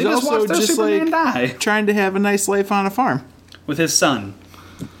 He's also just Superman die. Trying to have a nice life on a farm. With his son.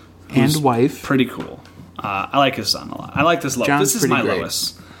 And wife. Pretty cool. I like his son a lot. I like this Lois. John's this is my great.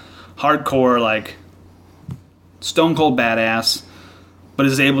 Lois. Hardcore, like, stone cold badass, but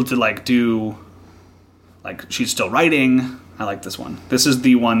is able to, like, do... Like, she's still writing. I like this one. This is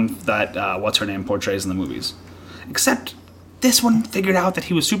the one that, what's-her-name portrays in the movies. Except, this one figured out that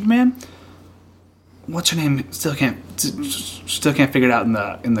he was Superman what's her name? Still can't figure it out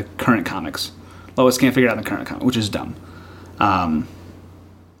in the current comics. Lois can't figure it out in the current comic, which is dumb.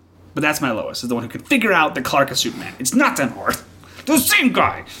 But that's my Lois, is the one who can figure out that Clark is Superman. It's not Denworth. The same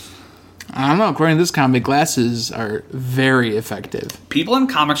guy. I don't know. According to this comic, glasses are very effective. People in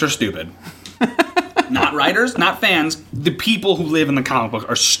comics are stupid. Not writers, not fans. The people who live in the comic book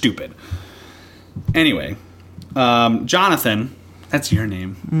are stupid. Anyway, Jonathon, that's your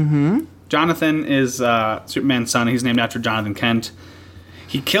name. Mm-hmm. Jonathon is Superman's son. He's named after Jonathan Kent.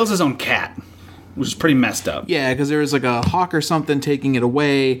 He kills his own cat, which is pretty messed up. Yeah, because there was like a hawk or something taking it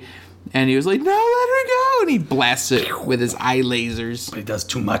away, and he was like, no, let her go, and he blasts it with his eye lasers. But he does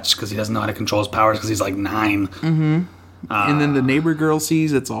too much because he doesn't know how to control his powers because he's like 9. Mm-hmm. And then the neighbor girl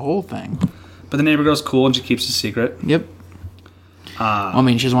sees it's a whole thing. But the neighbor girl's cool and she keeps his secret. Yep. I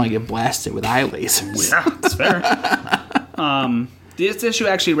mean, she doesn't want to get blasted with eye lasers. Yeah, that's fair. This issue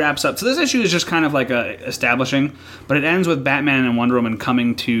actually wraps up. So this issue is just kind of like establishing, but it ends with Batman and Wonder Woman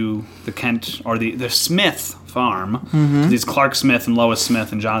coming to the Kent, or the Smith farm. Mm-hmm. These Clark Smith and Lois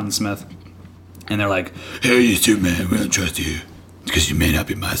Smith and Jonathan Smith. And they're like, hey, you Superman, we don't trust you. Because you may not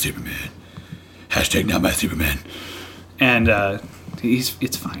be my Superman. Hashtag not my Superman. And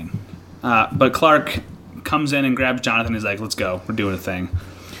it's fine. But Clark comes in and grabs Jonathan. He's like, let's go. We're doing a thing.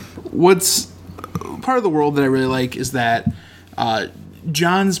 What's part of the world that I really like is that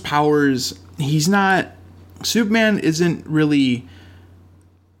John's powers, Superman isn't really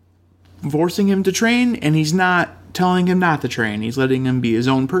forcing him to train, and he's not telling him not to train. He's letting him be his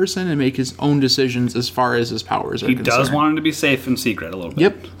own person and make his own decisions as far as his powers are concerned. He does want him to be safe and secret a little bit.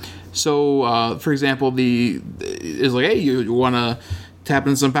 Yep. So, for example, is like, hey, you want to tap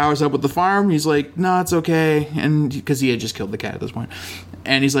in some powers up with the farm? He's like, no, it's okay. And because he had just killed the cat at this point.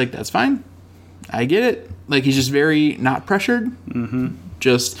 And he's like, that's fine. I get it. Like, he's just very not pressured. Mm-hmm.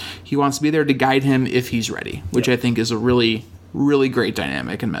 Just, he wants to be there to guide him if he's ready, which I think is a really, really great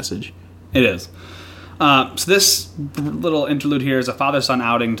dynamic and message. It is. So this little interlude here is a father-son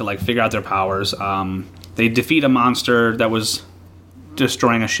outing to, like, figure out their powers. They defeat a monster that was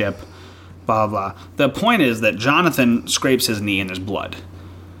destroying a ship. Blah, blah, blah. The point is that Jonathan scrapes his knee and there's blood.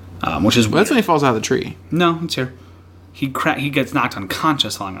 Which is weird. That's when he falls out of the tree. No, it's here. He gets knocked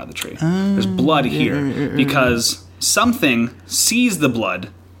unconscious falling out of the tree. There's blood here because something sees the blood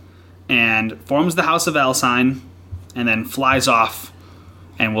and forms the House of L sign and then flies off,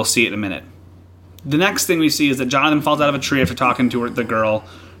 and we'll see it in a minute. The next thing we see is that Jonathan falls out of a tree after talking to the girl.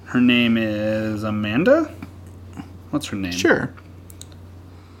 Her name is Amanda? What's her name? Sure.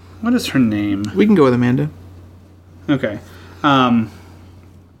 What is her name? We can go with Amanda. Okay.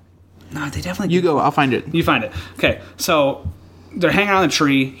 No, they definitely... You go. I'll find it. You find it. Okay, so they're hanging out on the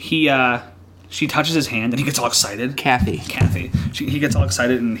tree. She touches his hand, and he gets all excited. Kathy. He gets all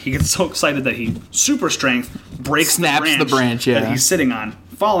excited, and he gets so excited that he, super strength, snaps the branch that he's sitting on,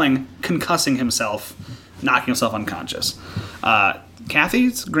 falling, concussing himself, knocking himself unconscious.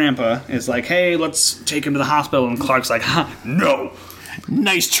 Kathy's grandpa is like, hey, let's take him to the hospital, and Clark's like, no.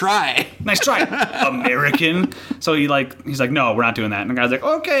 Nice try, American. So he's like, no, we're not doing that. And the guy's like,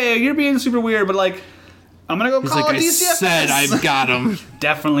 okay, you're being super weird, but like, I'm gonna go call DCFS. I said I've got him.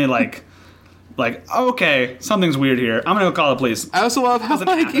 Definitely like, okay, something's weird here. I'm gonna go call the police. I also love how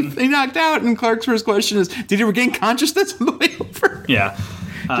they knocked out, and Clark's first question is, did he regain consciousness on the way over? Yeah.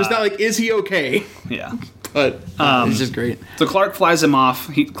 Just not like, is he okay? Yeah. But it's just great. So Clark flies him off.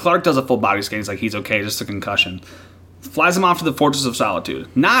 Clark does a full body scan. He's like, he's okay, just a concussion. Flies him off to the Fortress of Solitude.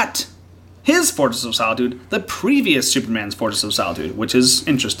 Not his Fortress of Solitude, the previous Superman's Fortress of Solitude, which is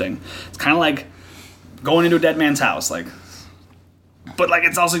interesting. It's kind of like going into a dead man's house, but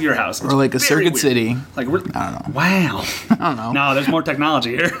it's also your house. It's or like a Circuit City. Like, I don't know. Wow. I don't know. No, there's more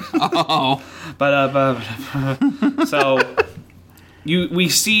technology here. Oh. So we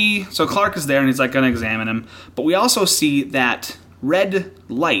see, so Clark is there and he's like going to examine him, but we also see that red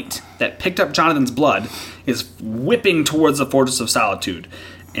light that picked up Jonathan's blood is whipping towards the Fortress of Solitude,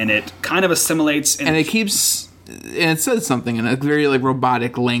 and it kind of assimilates. And it says something in a very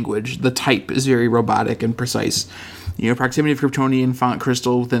robotic language. The type is very robotic and precise. Proximity of Kryptonian font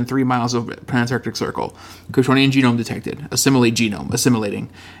crystal within 3 miles of Pantarctic Circle. Kryptonian genome detected. Assimilate genome. Assimilating.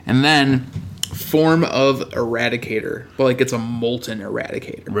 And then form of Eradicator. But it's a molten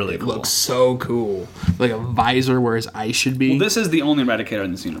Eradicator. Really cool. It looks so cool. Like a visor where his eyes should be. Well, this is the only Eradicator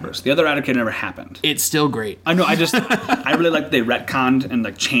in this universe. The other Eradicator never happened. It's still great. I know. I really like they retconned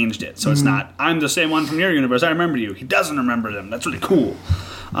and changed it. So it's not, I'm the same one from your universe. I remember you. He doesn't remember them. That's really cool.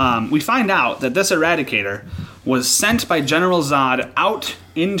 We find out that this Eradicator was sent by General Zod out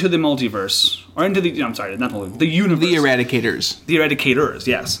into the multiverse, or into the, I'm sorry, not the universe. The Eradicators. The Eradicators,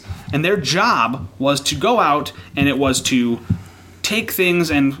 yes. And their job was to go out, and it was to take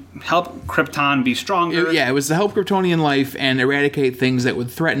things and help Krypton be stronger. It was to help Kryptonian life and eradicate things that would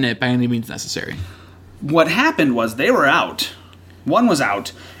threaten it by any means necessary. What happened was they were out. One was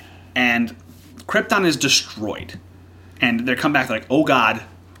out, and Krypton is destroyed. And they come back like, oh God,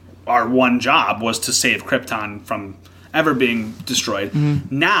 our one job was to save Krypton from ever being destroyed.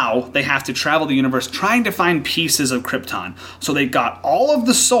 Now they have to travel the universe trying to find pieces of Krypton. So they got all of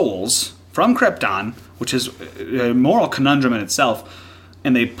the souls from Krypton, which is a moral conundrum in itself,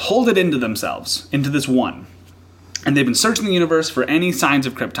 and they pulled it into themselves, into this one. And they've been searching the universe for any signs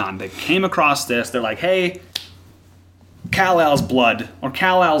of Krypton. They came across this. They're like, hey, Kal-El's blood, or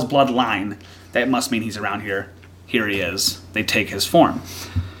Kal-El's bloodline. That must mean he's around here. Here he is. They take his form.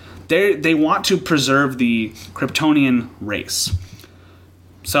 They want to preserve the Kryptonian race.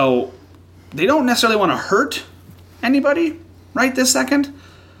 So they don't necessarily want to hurt anybody right this second.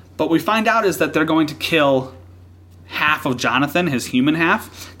 But what we find out is that they're going to kill half of Jonathon, his human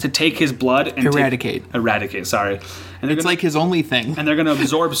half, to take his blood and eradicate, sorry. And it's like his only thing. And they're going to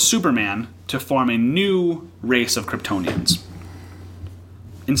absorb Superman to form a new race of Kryptonians.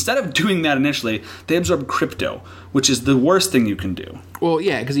 Instead of doing that initially, they absorb Crypto, which is the worst thing you can do. Well,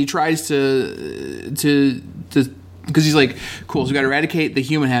 yeah, because he tries to because he's like, cool, so we got to eradicate the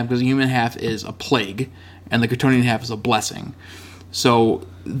human half because the human half is a plague and the Kryptonian half is a blessing. So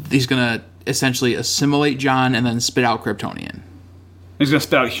he's going to essentially assimilate John and then spit out Kryptonian. He's going to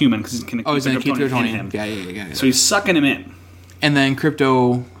spit out human because he's going to keep Kryptonian in him. Yeah. So he's sucking him in. And then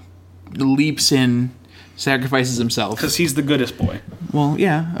Crypto leaps in, sacrifices himself. Because he's the goodest boy. Well,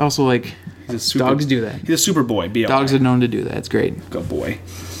 yeah. Also, like, dogs do that. He's a super boy. Dogs are known to do that. It's great. Good boy.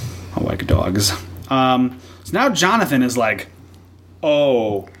 I like dogs. So now Jonathon is like,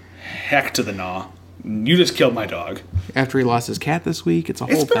 oh, heck to the gnaw. You just killed my dog. After he lost his cat this week, it's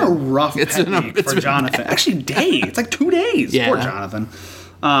been a rough week for Jonathon. Actually, days. It's like 2 days. Yeah. Poor Jonathon.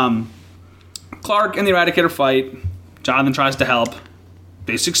 Clark and the Eradicator fight. Jonathon tries to help.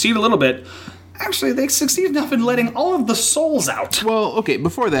 They succeed a little bit. Actually, they succeed enough in letting all of the souls out. Well, okay,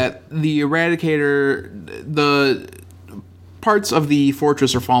 before that, the Eradicator, the parts of the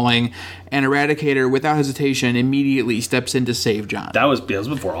fortress are falling, and Eradicator, without hesitation, immediately steps in to save John. That was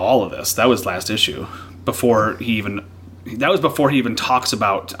before all of this. That was last issue. That was before he even talks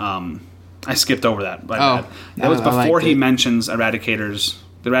about... I skipped over that. That was before he mentions the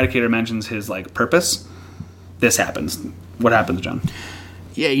Eradicator mentions his purpose. This happens. What happens, John?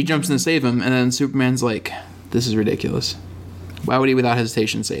 Yeah, he jumps in to save him, and then Superman's like, this is ridiculous. Why would he without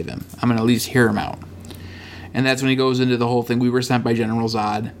hesitation save him? I'm going to at least hear him out. And that's when he goes into the whole thing, we were sent by General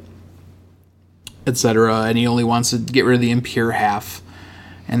Zod, etc., and he only wants to get rid of the impure half,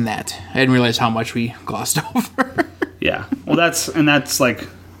 and that. I didn't realize how much we glossed over. Yeah. Well, that's like...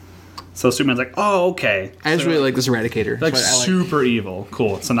 So Superman's like, oh, okay. I just really like this Eradicator. Super evil.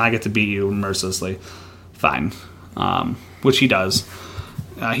 Cool. So now I get to beat you mercilessly. Fine. Which he does.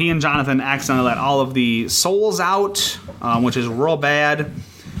 He and Jonathon accidentally let all of the souls out, which is real bad.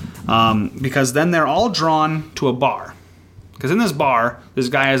 Because then they're all drawn to a bar. Because in this bar, this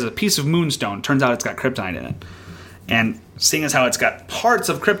guy has a piece of moonstone. Turns out it's got kryptonite in it. And seeing as how it's got parts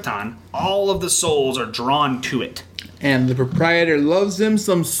of Krypton, all of the souls are drawn to it. And the proprietor loves him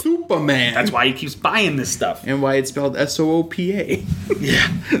some Superman. That's why he keeps buying this stuff. And why it's spelled S-O-O-P-A. Yeah.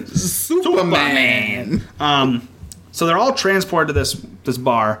 Superman. So they're all transported to this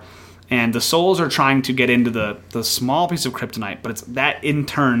bar, and the souls are trying to get into the small piece of kryptonite, but that in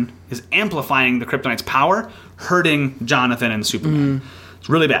turn is amplifying the kryptonite's power, hurting Jonathon and Superman. It's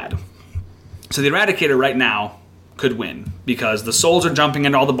really bad. So the Eradicator right now could win because the souls are jumping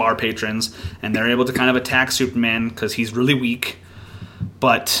into all the bar patrons, and they're able to kind of attack Superman because he's really weak.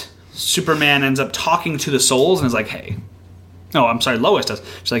 But Superman ends up talking to the souls and is like, hey. Oh, I'm sorry, Lois does.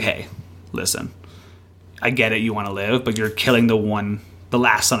 She's like, hey, listen. I get it, you want to live, but you're killing the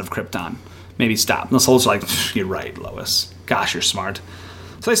last son of Krypton. Maybe stop. And the souls are like, you're right, Lois. Gosh, you're smart.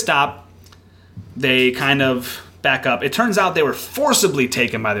 So they stop. They kind of back up. It turns out they were forcibly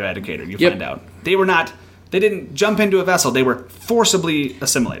taken by the Eradicator, you find out. They didn't jump into a vessel. They were forcibly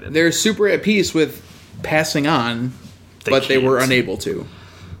assimilated. They're super at peace with passing on, but they were unable to.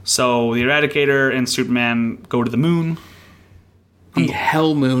 So the Eradicator and Superman go to the moon. The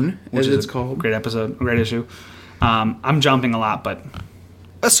Hell Moon, as it's called. Great episode, great issue. I'm jumping a lot, but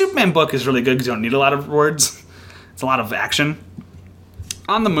a Superman book is really good because you don't need a lot of words. It's a lot of action.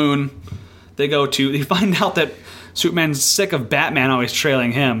 On the moon, they find out that Superman's sick of Batman always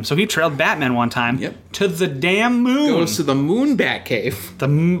trailing him. So he trailed Batman one time to the damn moon. Goes to the moon bat cave. The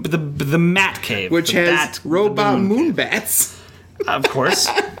Mat Cave. Which has robot moon bats. Of course.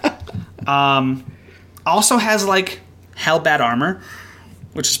 Also has like hell bad armor,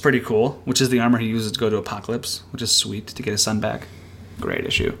 which is pretty cool. Which is the armor he uses to go to Apocalypse, which is sweet to get his son back. Great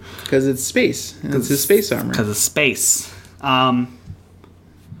issue. Because it's space. It's his space armor. Because it's space.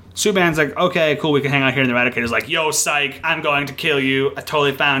 Superman's like, okay, cool, we can hang out here. And the Eradicator's like, yo, psych, I'm going to kill you. I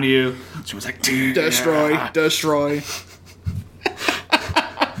totally found you. Superman's like, Destroy.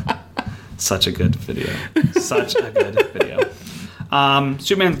 Such a good video.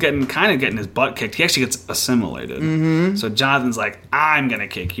 Superman's getting his butt kicked. He actually gets assimilated. Mm-hmm. So Jonathan's like, I'm going to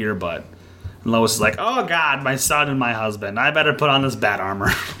kick your butt. And Lois is like, oh, God, my son and my husband. I better put on this bat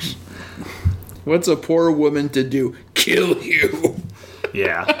armor. What's a poor woman to do? Kill you.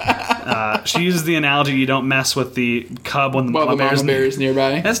 Yeah. She uses the analogy, you don't mess with the cub when the mama bear is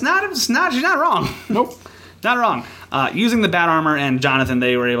nearby. She's not wrong. Nope. Not wrong. Using the bat armor and Jonathan,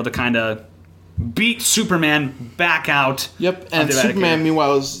 they were able to kind of beat Superman back out. Yep, and Superman,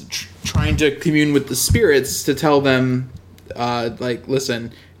 meanwhile, is trying to commune with the spirits to tell them,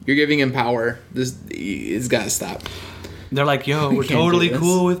 listen, you're giving him power. It's got to stop. They're like, yo, we're totally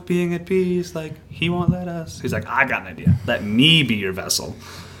cool with being at peace. Like, he won't let us. He's like, I got an idea. Let me be your vessel.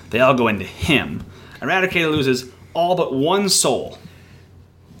 They all go into him. Eradicator loses all but one soul.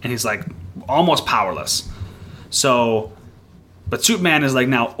 And he's like, almost powerless. So, but Superman is like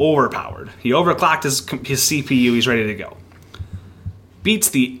now overpowered. He overclocked his CPU. He's ready to go. Beats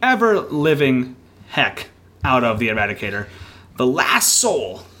the ever-living heck out of the Eradicator. The last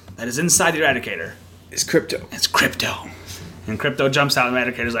soul that is inside the Eradicator is Crypto. It's Crypto. And Crypto jumps out, and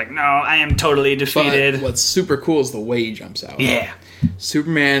Eradicator's like, no, I am totally defeated. But what's super cool is the way he jumps out. Yeah.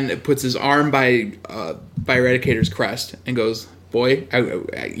 Superman puts his arm by Eradicator's crest and goes, boy,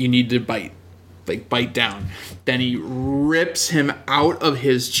 you need to bite. Like, bite down. Then he rips him out of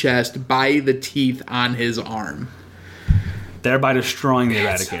his chest by the teeth on his arm. Thereby destroying the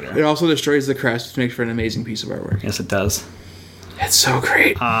Eradicator. It also destroys the crest, which makes for an amazing piece of artwork. Yes, it does. It's so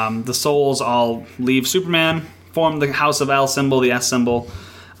great. The souls all leave Superman, form the House of L symbol, the S symbol,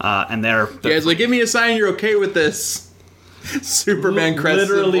 and they're... You guys like, give me a sign you're okay with this. Superman crest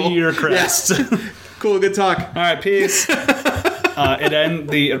literally symbol. Your crest. Yeah. Cool, good talk. All right, peace.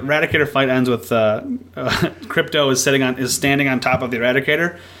 The Eradicator fight ends with Crypto is standing on top of the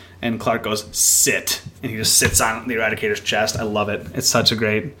Eradicator, and Clark goes, sit. And he just sits on the Eradicator's chest. I love it. It's such a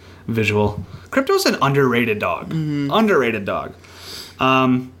great visual. Crypto's an underrated dog. Mm-hmm. Underrated dog.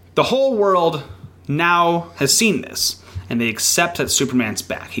 The whole world now has seen this, and they accept that Superman's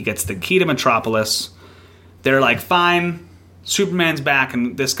back. He gets the key to Metropolis. They're like, fine, Superman's back,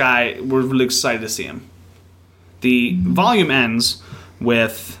 and this guy, we're really excited to see him. The volume ends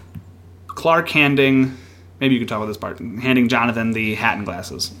with Clark handing, maybe you could talk about this part, handing Jonathan the hat and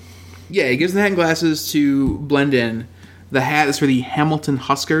glasses. Yeah, he gives the hat and glasses to blend in. The hat is for the Hamilton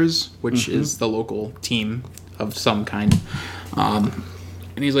Huskers, which is the local team of some kind.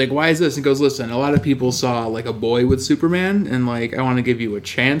 And he's like, why is this? And goes, listen, a lot of people saw like a boy with Superman, and like I want to give you a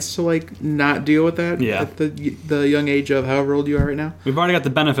chance to like not deal with that at the young age of however old you are right now. We've already got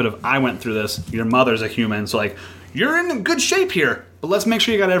the benefit of I went through this. Your mother's a human, so like you're in good shape here, but let's make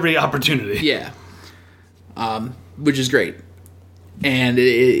sure you got every opportunity. Yeah, which is great, and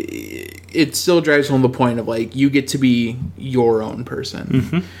it still drives home the point of like you get to be your own person.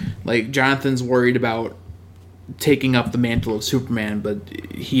 Mm-hmm. Like Jonathan's worried about taking up the mantle of Superman, but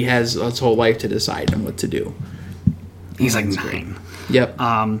he has his whole life to decide on what to do. He's like 9. Yep.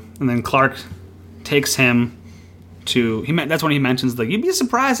 And then Clark takes him to... that's when he mentions, like, you'd be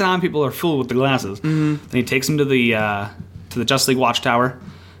surprised at how many people are fooled with the glasses. Mm-hmm. Then he takes him to the Justice League Watchtower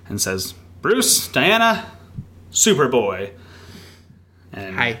and says, Bruce, Diana, Superboy.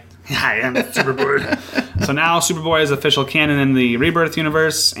 And Hi, I'm Superboy. So now Superboy is official canon in the Rebirth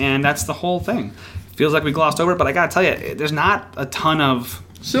universe, and that's the whole thing. Feels like we glossed over it, but I gotta tell you, there's not a ton of...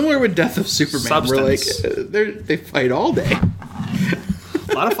 Similar with Death of Superman, substance. Where like, they fight all day.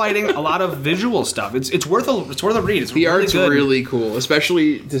 A lot of fighting, a lot of visual stuff. It's worth a read. It's the really art's good. really cool,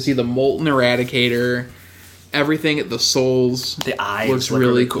 especially to see the molten Eradicator, everything, the souls. The eyes looks look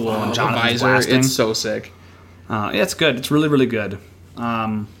really cool. And The Jonathan's visor, blasting. it's so sick. Yeah, it's good. It's really, really good.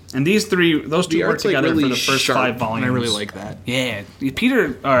 And those two work together really for the first sharp, 5 volumes. And I really like that. Yeah,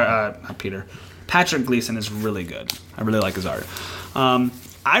 Patrick Gleason is really good. I really like his art.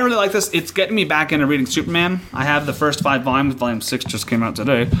 I really like this. It's getting me back into reading Superman. I have the first 5 volumes. Volume 6 just came out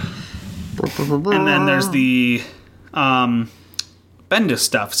today. And then there's the Bendis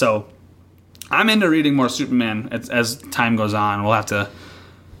stuff. So I'm into reading more Superman as time goes on. We'll have to...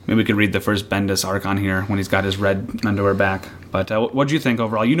 Maybe we could read the first Bendis arc on here when he's got his red underwear back. But what do you think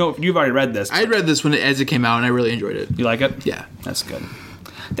overall? You know, you've already read this. I read this as it came out, and I really enjoyed it. You like it? Yeah. That's good.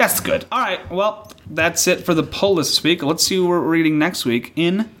 That's good. All right, well, that's it for the poll this week. Let's see what we're reading next week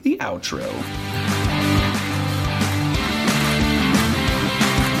in the outro.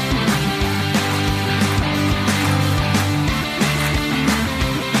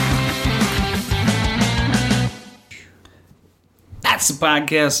 That's the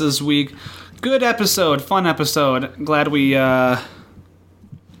podcast this week. Good episode, fun episode. Glad we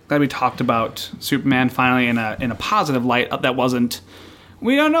talked about Superman finally in a positive light. That wasn't.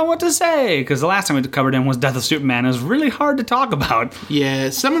 We don't know what to say because the last time we covered him was Death of Superman. It was really hard to talk about.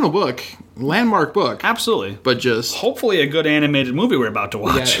 Yeah, seminal book, landmark book. Absolutely, but just hopefully a good animated movie we're about to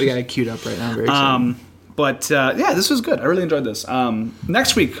watch. We got it queued up right now. I'm very excited. But yeah, this was good. I really enjoyed this.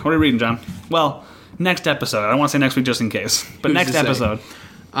 Next week, what are we reading, John? Well, next episode. I don't want to say next week just in case, but next episode.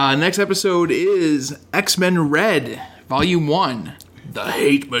 Next episode is X-Men Red, Volume 1. The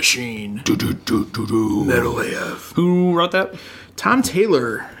Hate Machine. Metal AF. Who wrote that? Tom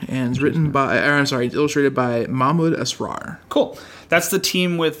Taylor, and it's illustrated by Mahmoud Asrar. Cool. That's the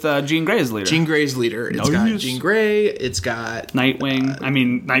team with Jean Grey as leader. Jean Grey's leader. It's got Jean Grey. It's got Nightwing.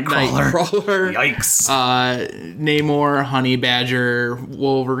 Nightcrawler. Yikes. Namor, Honey Badger,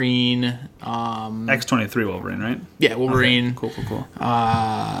 Wolverine. X-23 Wolverine, right? Yeah, Wolverine. Okay. Cool.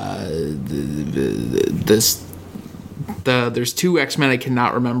 There's two X-Men I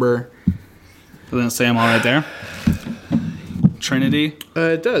cannot remember. Doesn't it say them all right there? Trinity.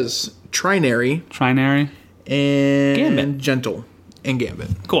 It does. Trinary. And Gambit. Gentle. And Gambit.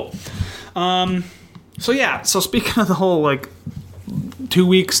 Cool. So speaking of the whole 2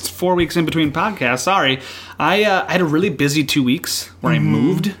 weeks, 4 weeks in between podcasts, sorry, I had a really busy 2 weeks where I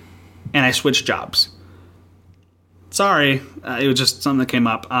moved and I switched jobs. Sorry, it was just something that came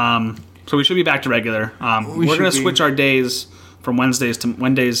up. So we should be back to regular. We're going to switch our days from Wednesday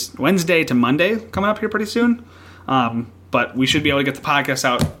to Monday coming up here pretty soon. But we should be able to get the podcast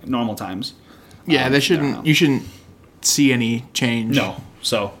out at normal times. Yeah, you shouldn't see any change. No.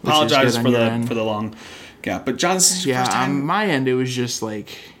 So apologize for the long gap. But John's first time. On my end, it was just man,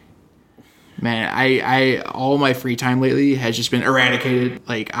 I all my free time lately has just been eradicated.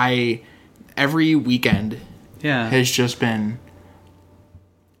 Every weekend has just been.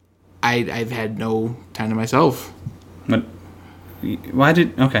 I've had no time to myself. But why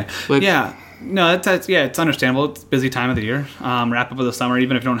did No, it's understandable. It's a busy time of the year. Wrap up of the summer.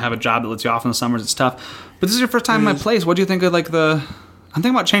 Even if you don't have a job that lets you off in the summers, it's tough. But this is your first time in my place. What do you think of I'm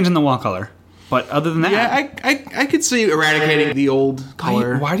thinking about changing the wall color. But other than that, yeah, I could see eradicating the old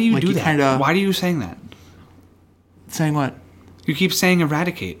color. Why do you do that? Why are you saying that? Saying what? You keep saying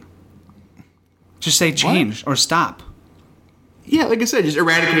eradicate. Just say change or stop. Yeah, like I said, just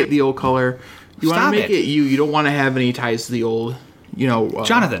eradicate the old color. You want to make it you. You don't want to have any ties to the old.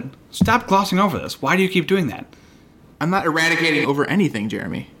 Jonathan, stop glossing over this. Why do you keep doing that? I'm not eradicating over anything,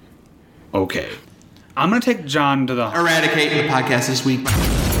 Jeremy. Okay. I'm going to take John to the... Eradicate the podcast this week.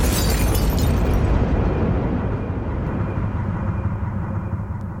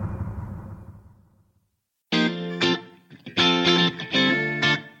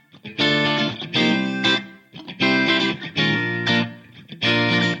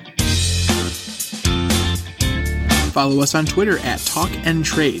 Follow us on Twitter at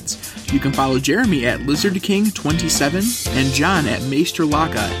TalkandTrades. You can follow Jeremy at LizardKing27 and John at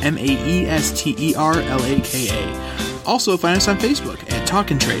Maesterlaka, Maesterlaka. Also find us on Facebook at Talk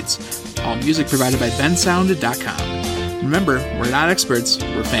and Trades. All music provided by bensound.com. Remember, we're not experts,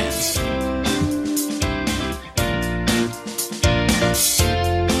 we're fans.